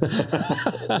just kidding.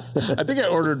 I think I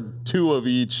ordered 2 of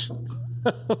each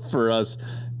for us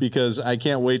because I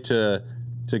can't wait to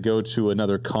go to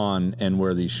another con and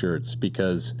wear these shirts,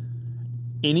 because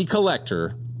any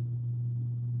collector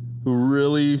who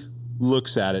really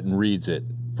looks at it and reads it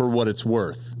for what it's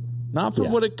worth, not for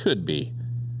what it could be,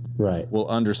 right, will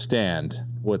understand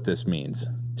what this means.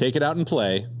 Take it out and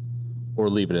play, or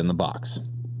leave it in the box.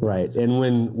 Right. And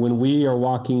when we are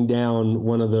walking down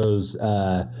one of those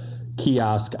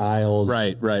kiosk aisles,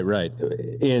 Right.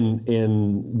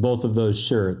 in both of those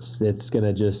shirts, it's going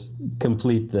to just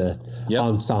complete the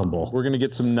ensemble. We're going to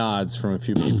get some nods from a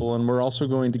few people, and we're also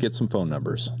going to get some phone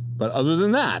numbers. But other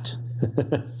than that,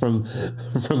 from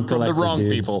the wrong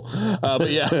dudes. people. But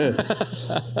yeah.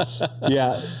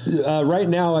 Right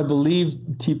now, I believe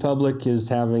TeePublic is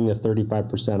having a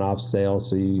 35% off sale.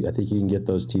 So I think you can get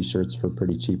those T-shirts for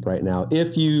pretty cheap right now,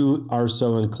 if you are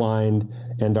so inclined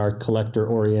and are collector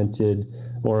oriented,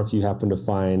 or if you happen to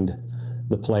find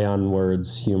the play on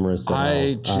words humorous.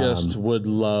 I just would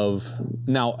love.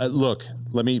 Now, look,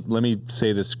 let me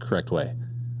say this the correct way.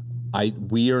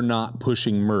 We are not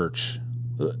pushing merch.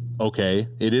 Okay,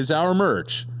 it is our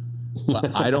merch,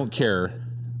 but I don't care.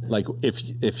 Like,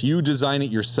 if you design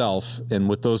it yourself and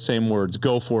with those same words,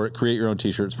 go for it. Create your own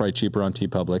T-shirt. It's probably cheaper on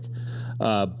TeePublic.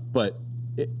 But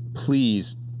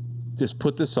please, just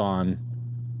put this on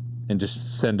and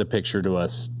just send a picture to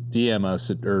us, DM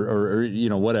us, or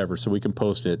whatever, so we can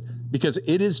post it, because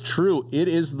it is true. It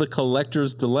is the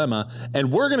collector's dilemma,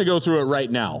 and we're going to go through it right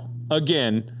now.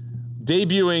 Again,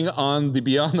 debuting on the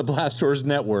Beyond the Blast Doors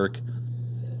network.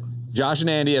 Josh and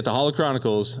Andy at the Holo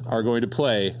Chronicles are going to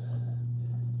play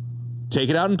Take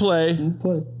It Out and Play.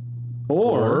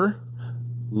 Or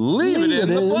Leave it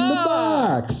in the box.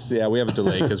 box. Yeah, we have a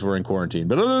delay because we're in quarantine.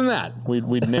 But other than that,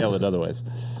 we'd nail it otherwise.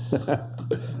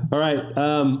 All right.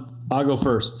 I'll go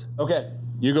first. Okay.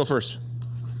 You go first.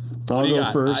 I'll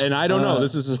go first. And I don't know.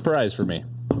 This is a surprise for me.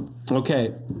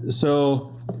 Okay.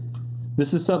 So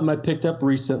this is something I picked up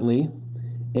recently,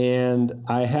 and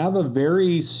I have a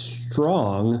very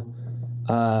strong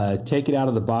take it out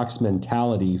of the box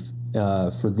mentality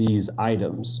for these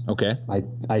items. Okay.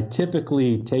 I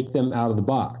typically take them out of the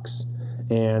box.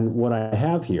 And what I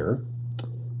have here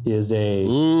is a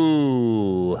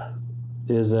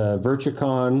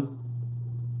Virtucon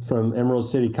from Emerald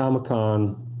City Comic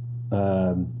Con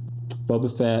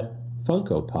Boba Fett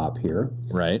Funko Pop here.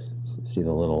 Right. See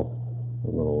the little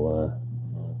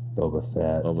Boba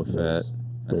Fett. Boba Fett.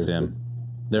 That's him.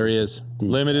 There he is.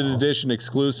 Limited edition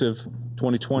exclusive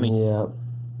 2020. Yeah.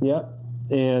 Yep.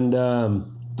 And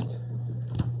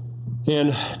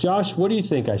Josh, what do you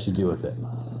think I should do with it?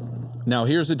 Now,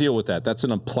 here's the deal with that. That's in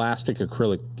a plastic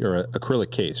acrylic or acrylic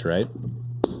case, right?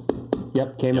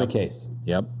 Yep, came in a case.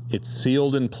 Yep. It's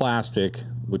sealed in plastic,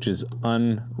 which is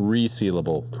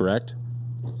unresealable, correct?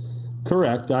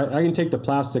 Correct. I can take the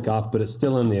plastic off, but it's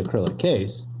still in the acrylic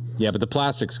case. Yeah, but the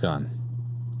plastic's gone.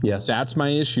 Yes. That's my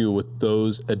issue with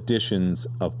those editions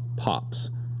of Pops.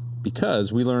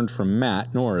 Because we learned from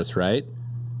Matt Norris, right?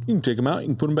 You can take them out, you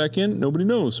can put them back in, nobody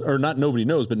knows. Or not nobody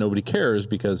knows, but nobody cares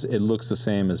because it looks the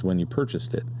same as when you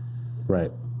purchased it.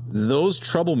 Right. Those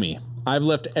trouble me. I've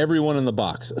left everyone in the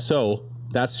box. So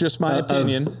that's just my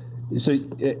opinion. So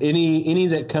any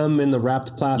that come in the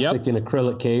wrapped plastic in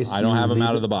acrylic case, I don't have them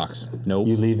out of the box. Nope.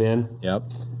 You leave in?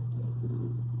 Yep.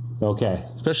 Okay.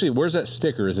 Especially, where's that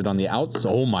sticker? Is it on the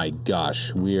outside? Oh my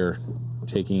gosh, we're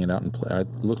taking it out and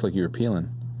it looked like you were peeling.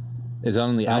 Is it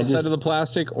on the outside of the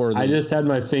plastic or? I just had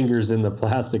my fingers in the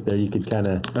plastic there. You could kind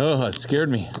of. Oh, it scared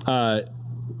me. On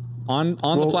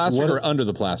the plastic or under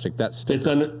the plastic? That sticker. It's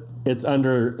under. It's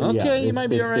under. Okay, yeah, you might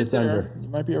be all right there. Under. You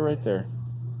might be all right there.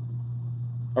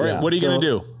 All right, Yeah, what are you going to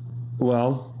do?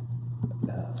 Well,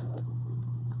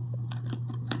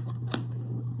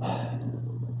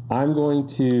 I'm going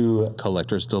to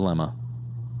Collector's dilemma.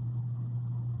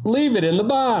 leave it in the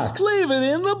box. Leave it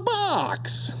in the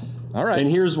box. All right. And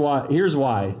here's why.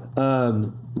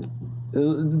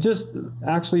 Just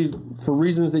actually for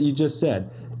reasons that you just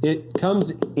said, it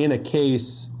comes in a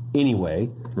case anyway.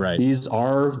 Right. These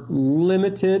are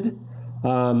limited.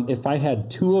 If I had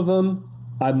two of them,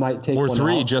 I might take or one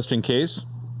three out. just in case.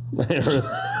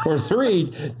 or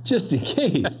three just in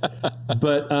case.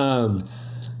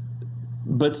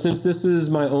 But since this is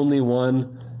my only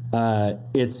one,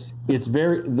 it's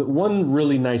very. The one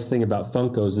really nice thing about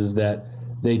Funkos is that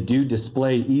they do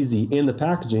display easy in the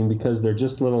packaging because they're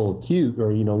just little cute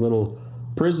or little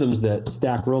prisms that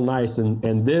stack real nice.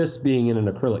 And this being in an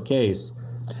acrylic case,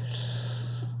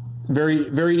 very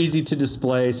very easy to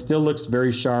display. Still looks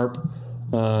very sharp.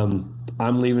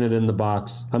 I'm leaving it in the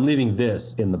box. I'm leaving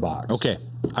this in the box. Okay.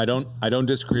 I don't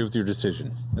disagree with your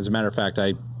decision. As a matter of fact,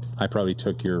 I probably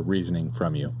took your reasoning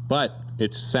from you, but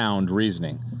it's sound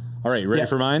reasoning. All right, you ready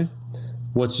for mine?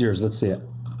 What's yours? Let's see it.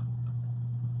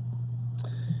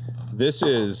 This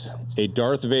is a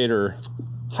Darth Vader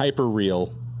hyper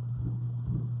reel.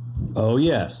 Oh,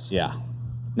 yes. Yeah.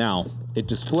 Now, it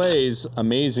displays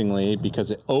amazingly because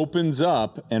it opens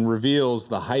up and reveals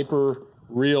the hyper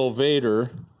real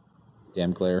Vader.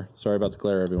 Damn glare. Sorry about the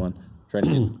glare, everyone. Trying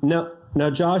to get... Now,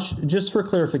 Josh, just for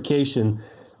clarification,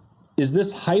 is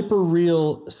this hyper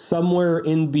real somewhere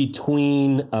in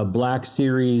between a Black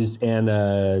Series and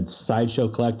a Sideshow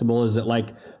collectible? Is it like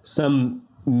some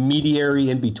mediary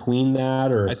in between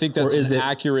that, or I think that's an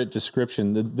accurate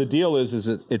description. The deal is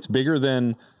it's bigger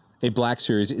than a Black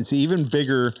Series. It's even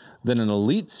bigger than an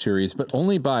Elite Series, but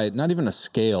only by not even a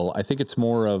scale. I think it's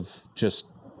more of just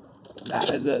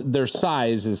their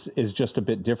size is just a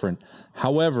bit different.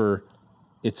 However,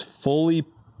 it's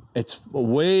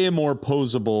way more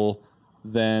posable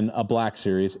than a Black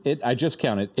Series. I just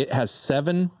counted. It has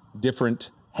 7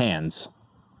 different hands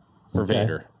for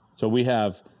Vader. So we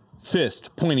have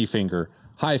fist, pointy finger,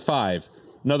 high five,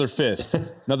 another fist,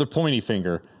 another pointy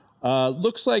finger.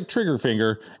 Looks like trigger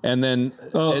finger, and then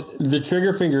the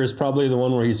trigger finger is probably the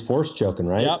one where he's force choking,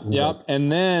 right? Yep.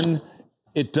 And then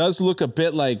it does look a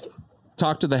bit like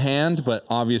talk to the hand, but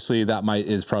obviously that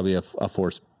is probably a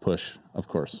force push, of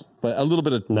course. But a little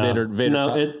bit of Vader.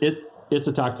 No, it's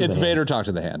a talk to the hand. It's Vader talk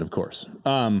to the hand, of course.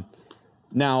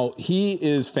 Now he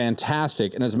is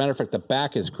fantastic, and as a matter of fact, the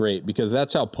back is great because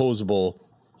that's how posable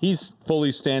He's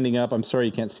fully standing up. I'm sorry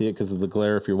you can't see it because of the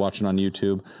glare if you're watching on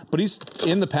YouTube. But he's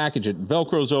in the package. It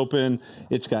Velcro's open.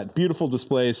 It's got beautiful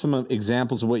displays, some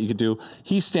examples of what you could do.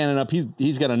 He's standing up.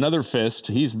 He's got another fist.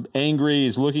 He's angry.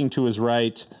 He's looking to his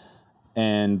right.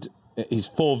 And he's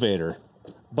full Vader.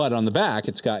 But on the back,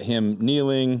 it's got him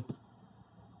kneeling.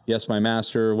 Yes, my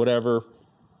master, whatever.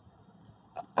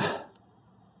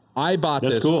 I bought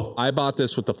That's this. cool. I bought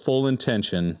this with the full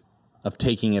intention of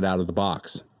taking it out of the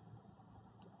box.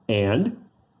 And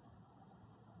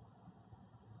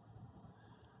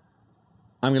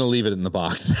I'm going to leave it in the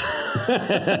box.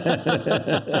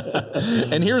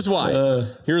 And here's why.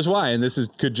 Here's why. And this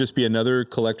could just be another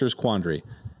collector's quandary.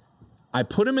 I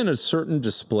put them in a certain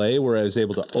display where I was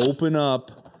able to open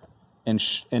up and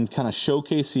kind of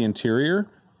showcase the interior.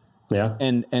 yeah,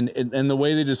 And the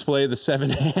way they display the 7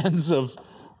 hands of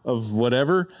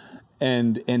whatever.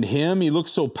 And him, he looks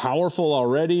so powerful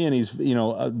already. And he's,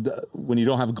 when you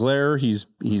don't have glare, he's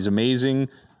amazing.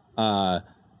 And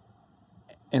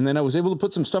then I was able to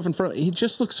put some stuff in front. He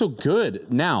just looks so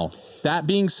good. Now, that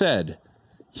being said,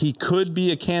 he could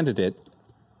be a candidate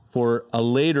for a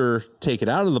later take it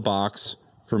out of the box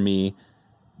for me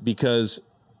because,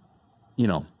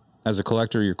 as a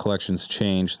collector, your collections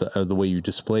change. The way you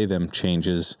display them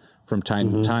changes from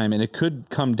time to time. And it could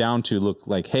come down to look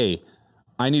like, hey,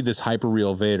 I need this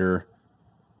hyper-real Vader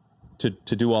to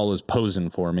do all his posing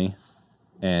for me.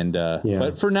 And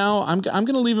but for now, I'm going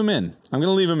to leave him in. I'm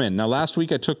going to leave him in. Now, last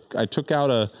week I took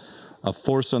out a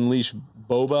Force Unleashed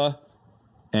Boba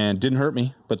and didn't hurt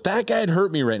me. But that guy had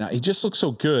hurt me right now. He just looks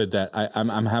so good that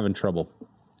I'm having trouble.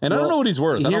 And I don't know what he's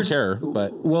worth. I don't care.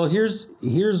 But here's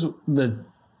the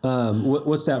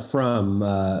what's that from?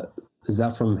 Is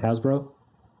that from Hasbro?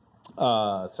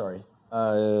 sorry.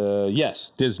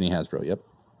 Yes, Disney Hasbro. Yep.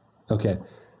 Okay.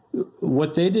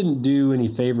 What they didn't do any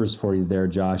favors for you there,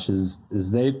 Josh, is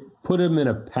they put them in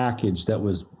a package that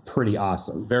was pretty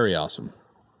awesome. Very awesome.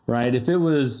 Right? If it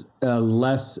was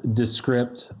less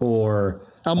descript or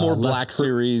A more Black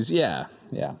Series. Yeah.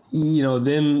 Yeah.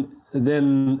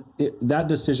 Then that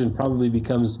decision probably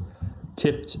becomes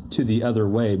tipped to the other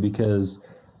way because,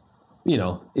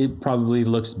 it probably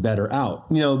looks better out.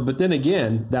 But then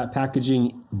again, that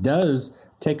packaging does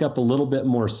take up a little bit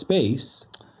more space.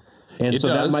 And so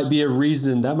that might be a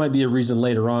reason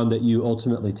later on that you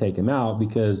ultimately take him out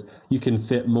because you can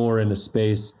fit more in a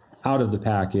space out of the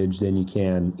package than you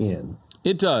can in.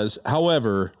 It does.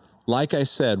 However, like I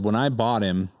said, when I bought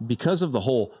him, because of the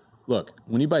whole look,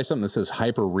 when you buy something that says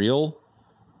hyper real,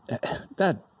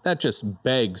 that just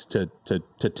begs to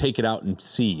take it out and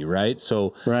see, right?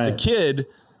 So the kid,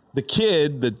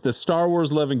 the Star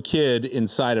Wars loving kid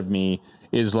inside of me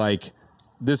is like,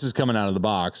 this is coming out of the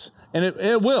box. And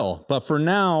it will, but for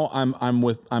now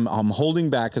I'm holding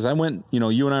back because I went,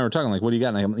 you and I were talking like, what do you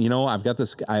got? And I've got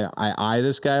this. I eye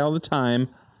this guy all the time,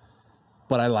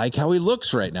 but I like how he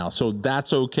looks right now, so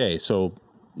that's okay. So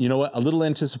you know what? A little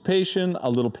anticipation, a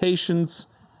little patience,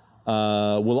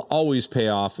 will always pay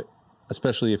off,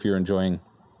 especially if you're enjoying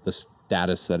the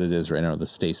status that it is right now, the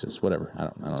stasis, whatever. I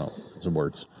don't know. Those are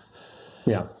words.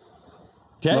 Yeah.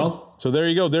 Okay. Well, so there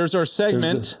you go. There's our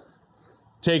segment.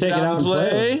 Take it out and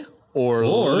play. Or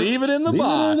leave it in the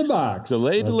box.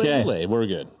 Delay. We're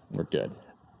good.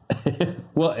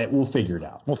 Well, we'll figure it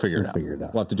out. We'll figure it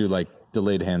out. We'll have to do like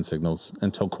delayed hand signals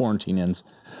until quarantine ends.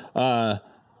 All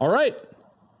right.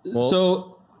 Well,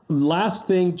 so last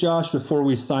thing, Josh, before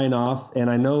we sign off, and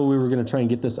I know we were going to try and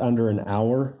get this under an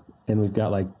hour, and we've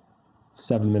got like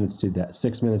 6 minutes to do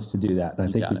that, and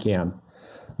I think we can.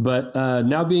 But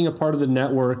now being a part of the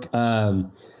network,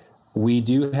 we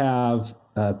do have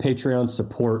Patreon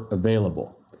support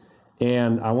available.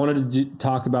 And I wanted to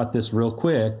talk about this real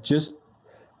quick, just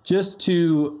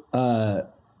to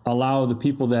allow the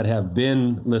people that have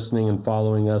been listening and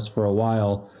following us for a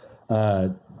while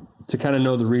to kind of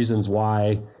know the reasons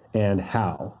why and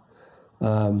how.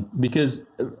 Because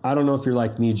I don't know if you're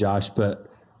like me, Josh,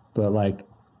 but like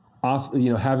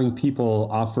having people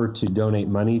offer to donate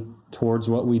money towards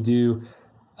what we do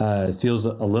feels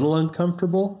a little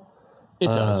uncomfortable. It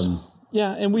does.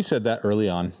 Yeah, and we said that early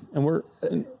on, and we're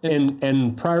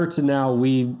and prior to now,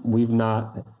 we've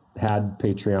not had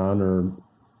Patreon, or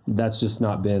that's just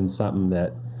not been something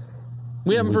that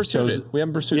we haven't pursued it. We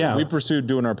haven't pursued it. We pursued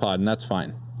doing our pod, and that's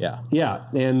fine. Yeah,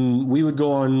 and we would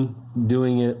go on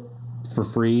doing it for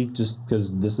free just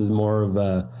because this is more of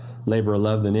a labor of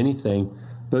love than anything.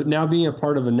 But now being a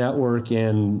part of a network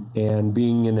and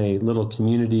being in a little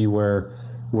community where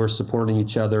we're supporting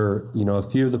each other. A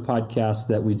few of the podcasts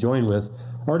that we join with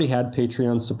already had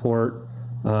Patreon support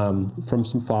from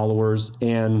some followers.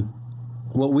 And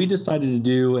what we decided to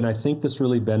do, and I think this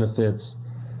really benefits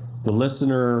the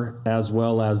listener as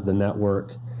well as the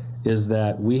network, is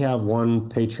that we have one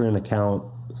Patreon account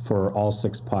for all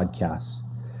 6 podcasts.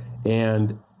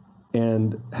 And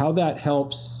how that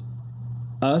helps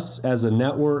us as a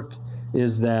network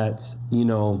is that,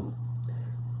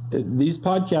 these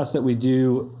podcasts that we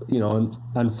do,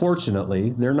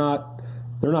 unfortunately, they're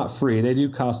not free. They do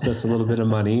cost us a little bit of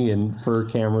money and for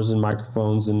cameras and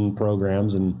microphones and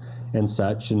programs and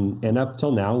such. And up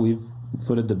till now, we've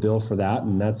footed the bill for that,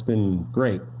 and that's been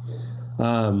great.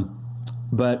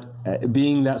 But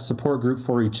being that support group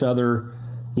for each other,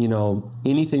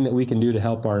 anything that we can do to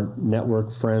help our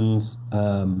network friends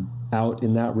out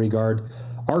in that regard.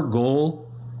 Our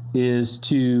goal is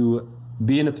to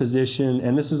be in a position,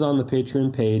 and this is on the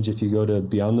Patreon page. If you go to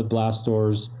Beyond the Blast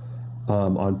Doors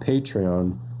on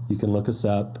Patreon, you can look us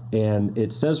up, and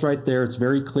it says right there, it's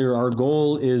very clear. Our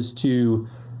goal is to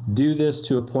do this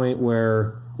to a point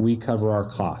where we cover our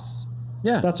costs.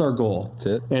 Yeah. That's our goal. That's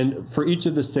it. And for each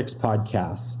of the 6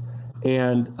 podcasts.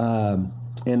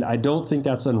 And I don't think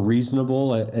that's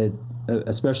unreasonable,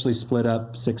 especially split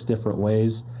up 6 different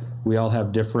ways. We all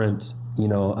have different,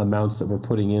 amounts that we're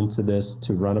putting into this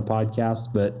to run a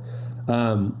podcast. But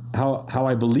how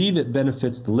I believe it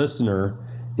benefits the listener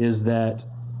is that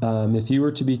if you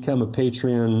were to become a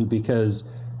Patreon because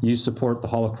you support the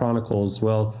Holo Chronicles,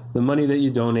 well, the money that you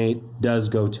donate does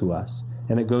go to us,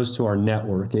 and it goes to our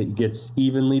network. It gets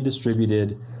evenly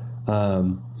distributed.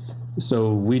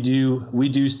 So we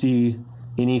do see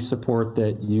any support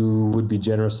that you would be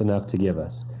generous enough to give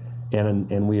us,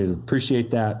 and we appreciate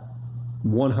that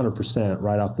 100%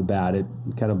 right off the bat. It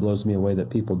kind of blows me away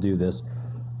that people do this,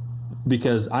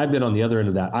 because I've been on the other end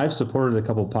of that. I've supported a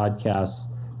couple podcasts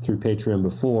through Patreon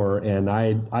before, and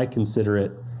I consider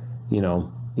it,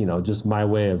 just my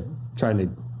way of trying to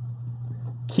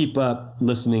keep up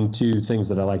listening to things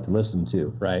that I like to listen to.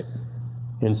 Right.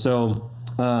 And so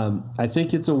I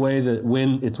think it's a way that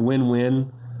it's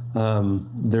win-win.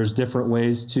 There's different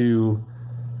ways to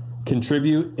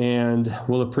contribute, and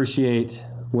we'll appreciate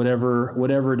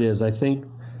whatever it is. I think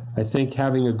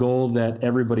having a goal that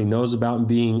everybody knows about and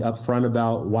being upfront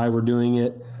about why we're doing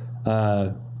it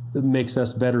makes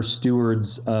us better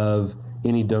stewards of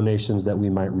any donations that we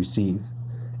might receive.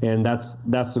 And that's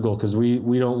the goal, because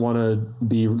we don't want to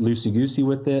be loosey-goosey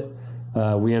with it.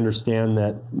 We understand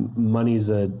that money's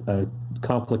a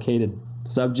complicated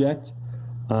subject,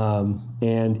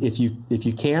 and if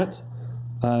you can't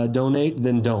donate,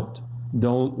 then don't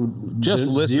just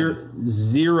listen.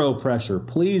 Zero pressure.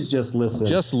 Please just listen.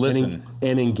 Just listen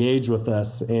and engage with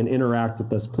us and interact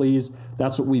with us, please.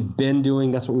 That's what we've been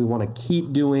doing. That's what we want to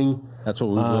keep doing. That's what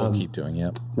we will keep doing.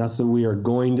 Yep. That's what we're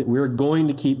going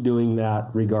to keep doing that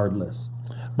regardless.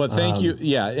 But thank you.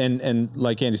 Yeah. And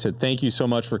like Andy said, thank you so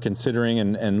much for considering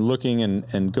and looking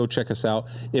and go check us out.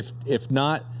 If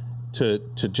not to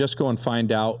just go and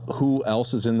find out who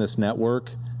else is in this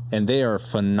network, and they are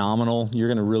phenomenal. You're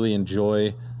going to really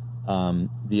enjoy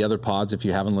the other pods if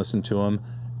you haven't listened to them.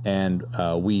 And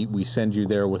we send you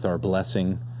there with our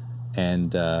blessing.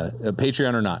 And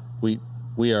Patreon or not, we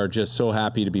are just so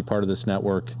happy to be part of this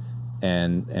network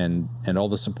and all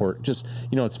the support. Just,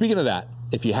 and speaking of that,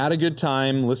 if you had a good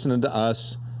time listening to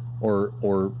us or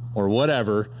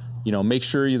whatever, make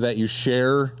sure that you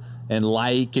share and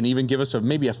like, and even give us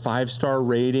maybe a 5-star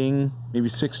rating, maybe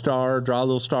 6-star, draw a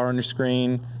little star on your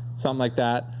screen, something like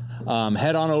that.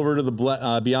 Head on over to the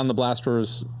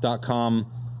beyondtheblastdoors.com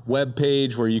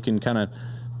webpage, where you can kind of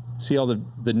see all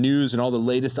the news and all the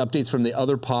latest updates from the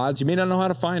other pods. You may not know how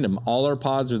to find them. All our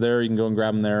pods are there. You can go and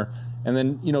grab them there. And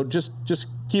then, just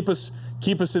keep us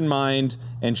in mind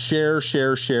and share.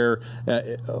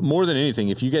 More than anything,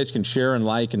 if you guys can share and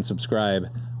like and subscribe,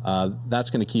 that's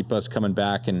going to keep us coming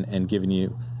back and giving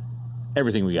you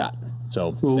everything we got.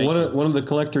 So one of the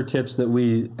collector tips that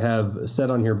we have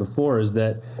said on here before is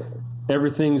that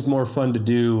everything's more fun to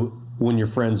do when your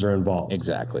friends are involved.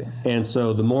 Exactly. And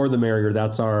so the more the merrier.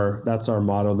 That's our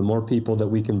motto. The more people that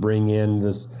we can bring in,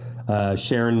 this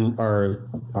sharing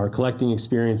our collecting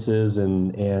experiences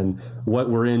and what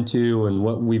we're into and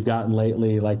what we've gotten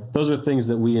lately, like those are things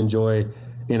that we enjoy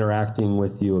interacting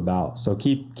with you about. So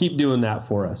keep doing that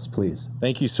for us, please.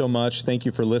 Thank you so much. Thank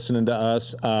you for listening to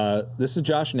us. This is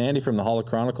Josh and Andy from the Holo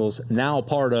Chronicles, now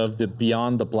part of the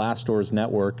Beyond the Blast Doors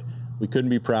network. We couldn't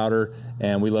be prouder,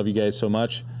 and we love you guys so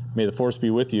much. May the force be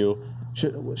with you.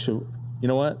 Should you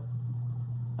know what?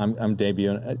 I'm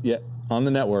debuting on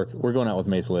the network. We're going out with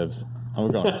Mace Lives. We're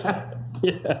going.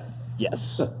 Yes.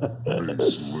 Yes.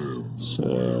 Mace lives.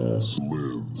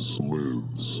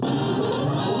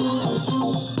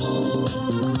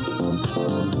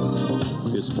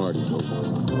 This party's over.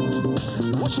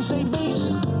 What you say, Mace?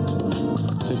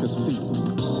 Take a seat,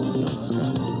 young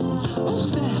Scott. Oh,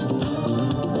 snap.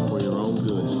 For your own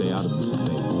good, stay out of this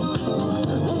thing.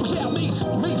 Oh, yeah, Mace.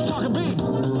 Mace talking big.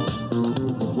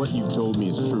 If what you've told me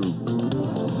is true,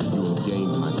 you will gain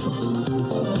my trust.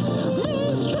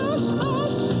 Please trust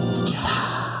us.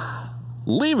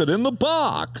 Leave it in the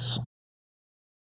box.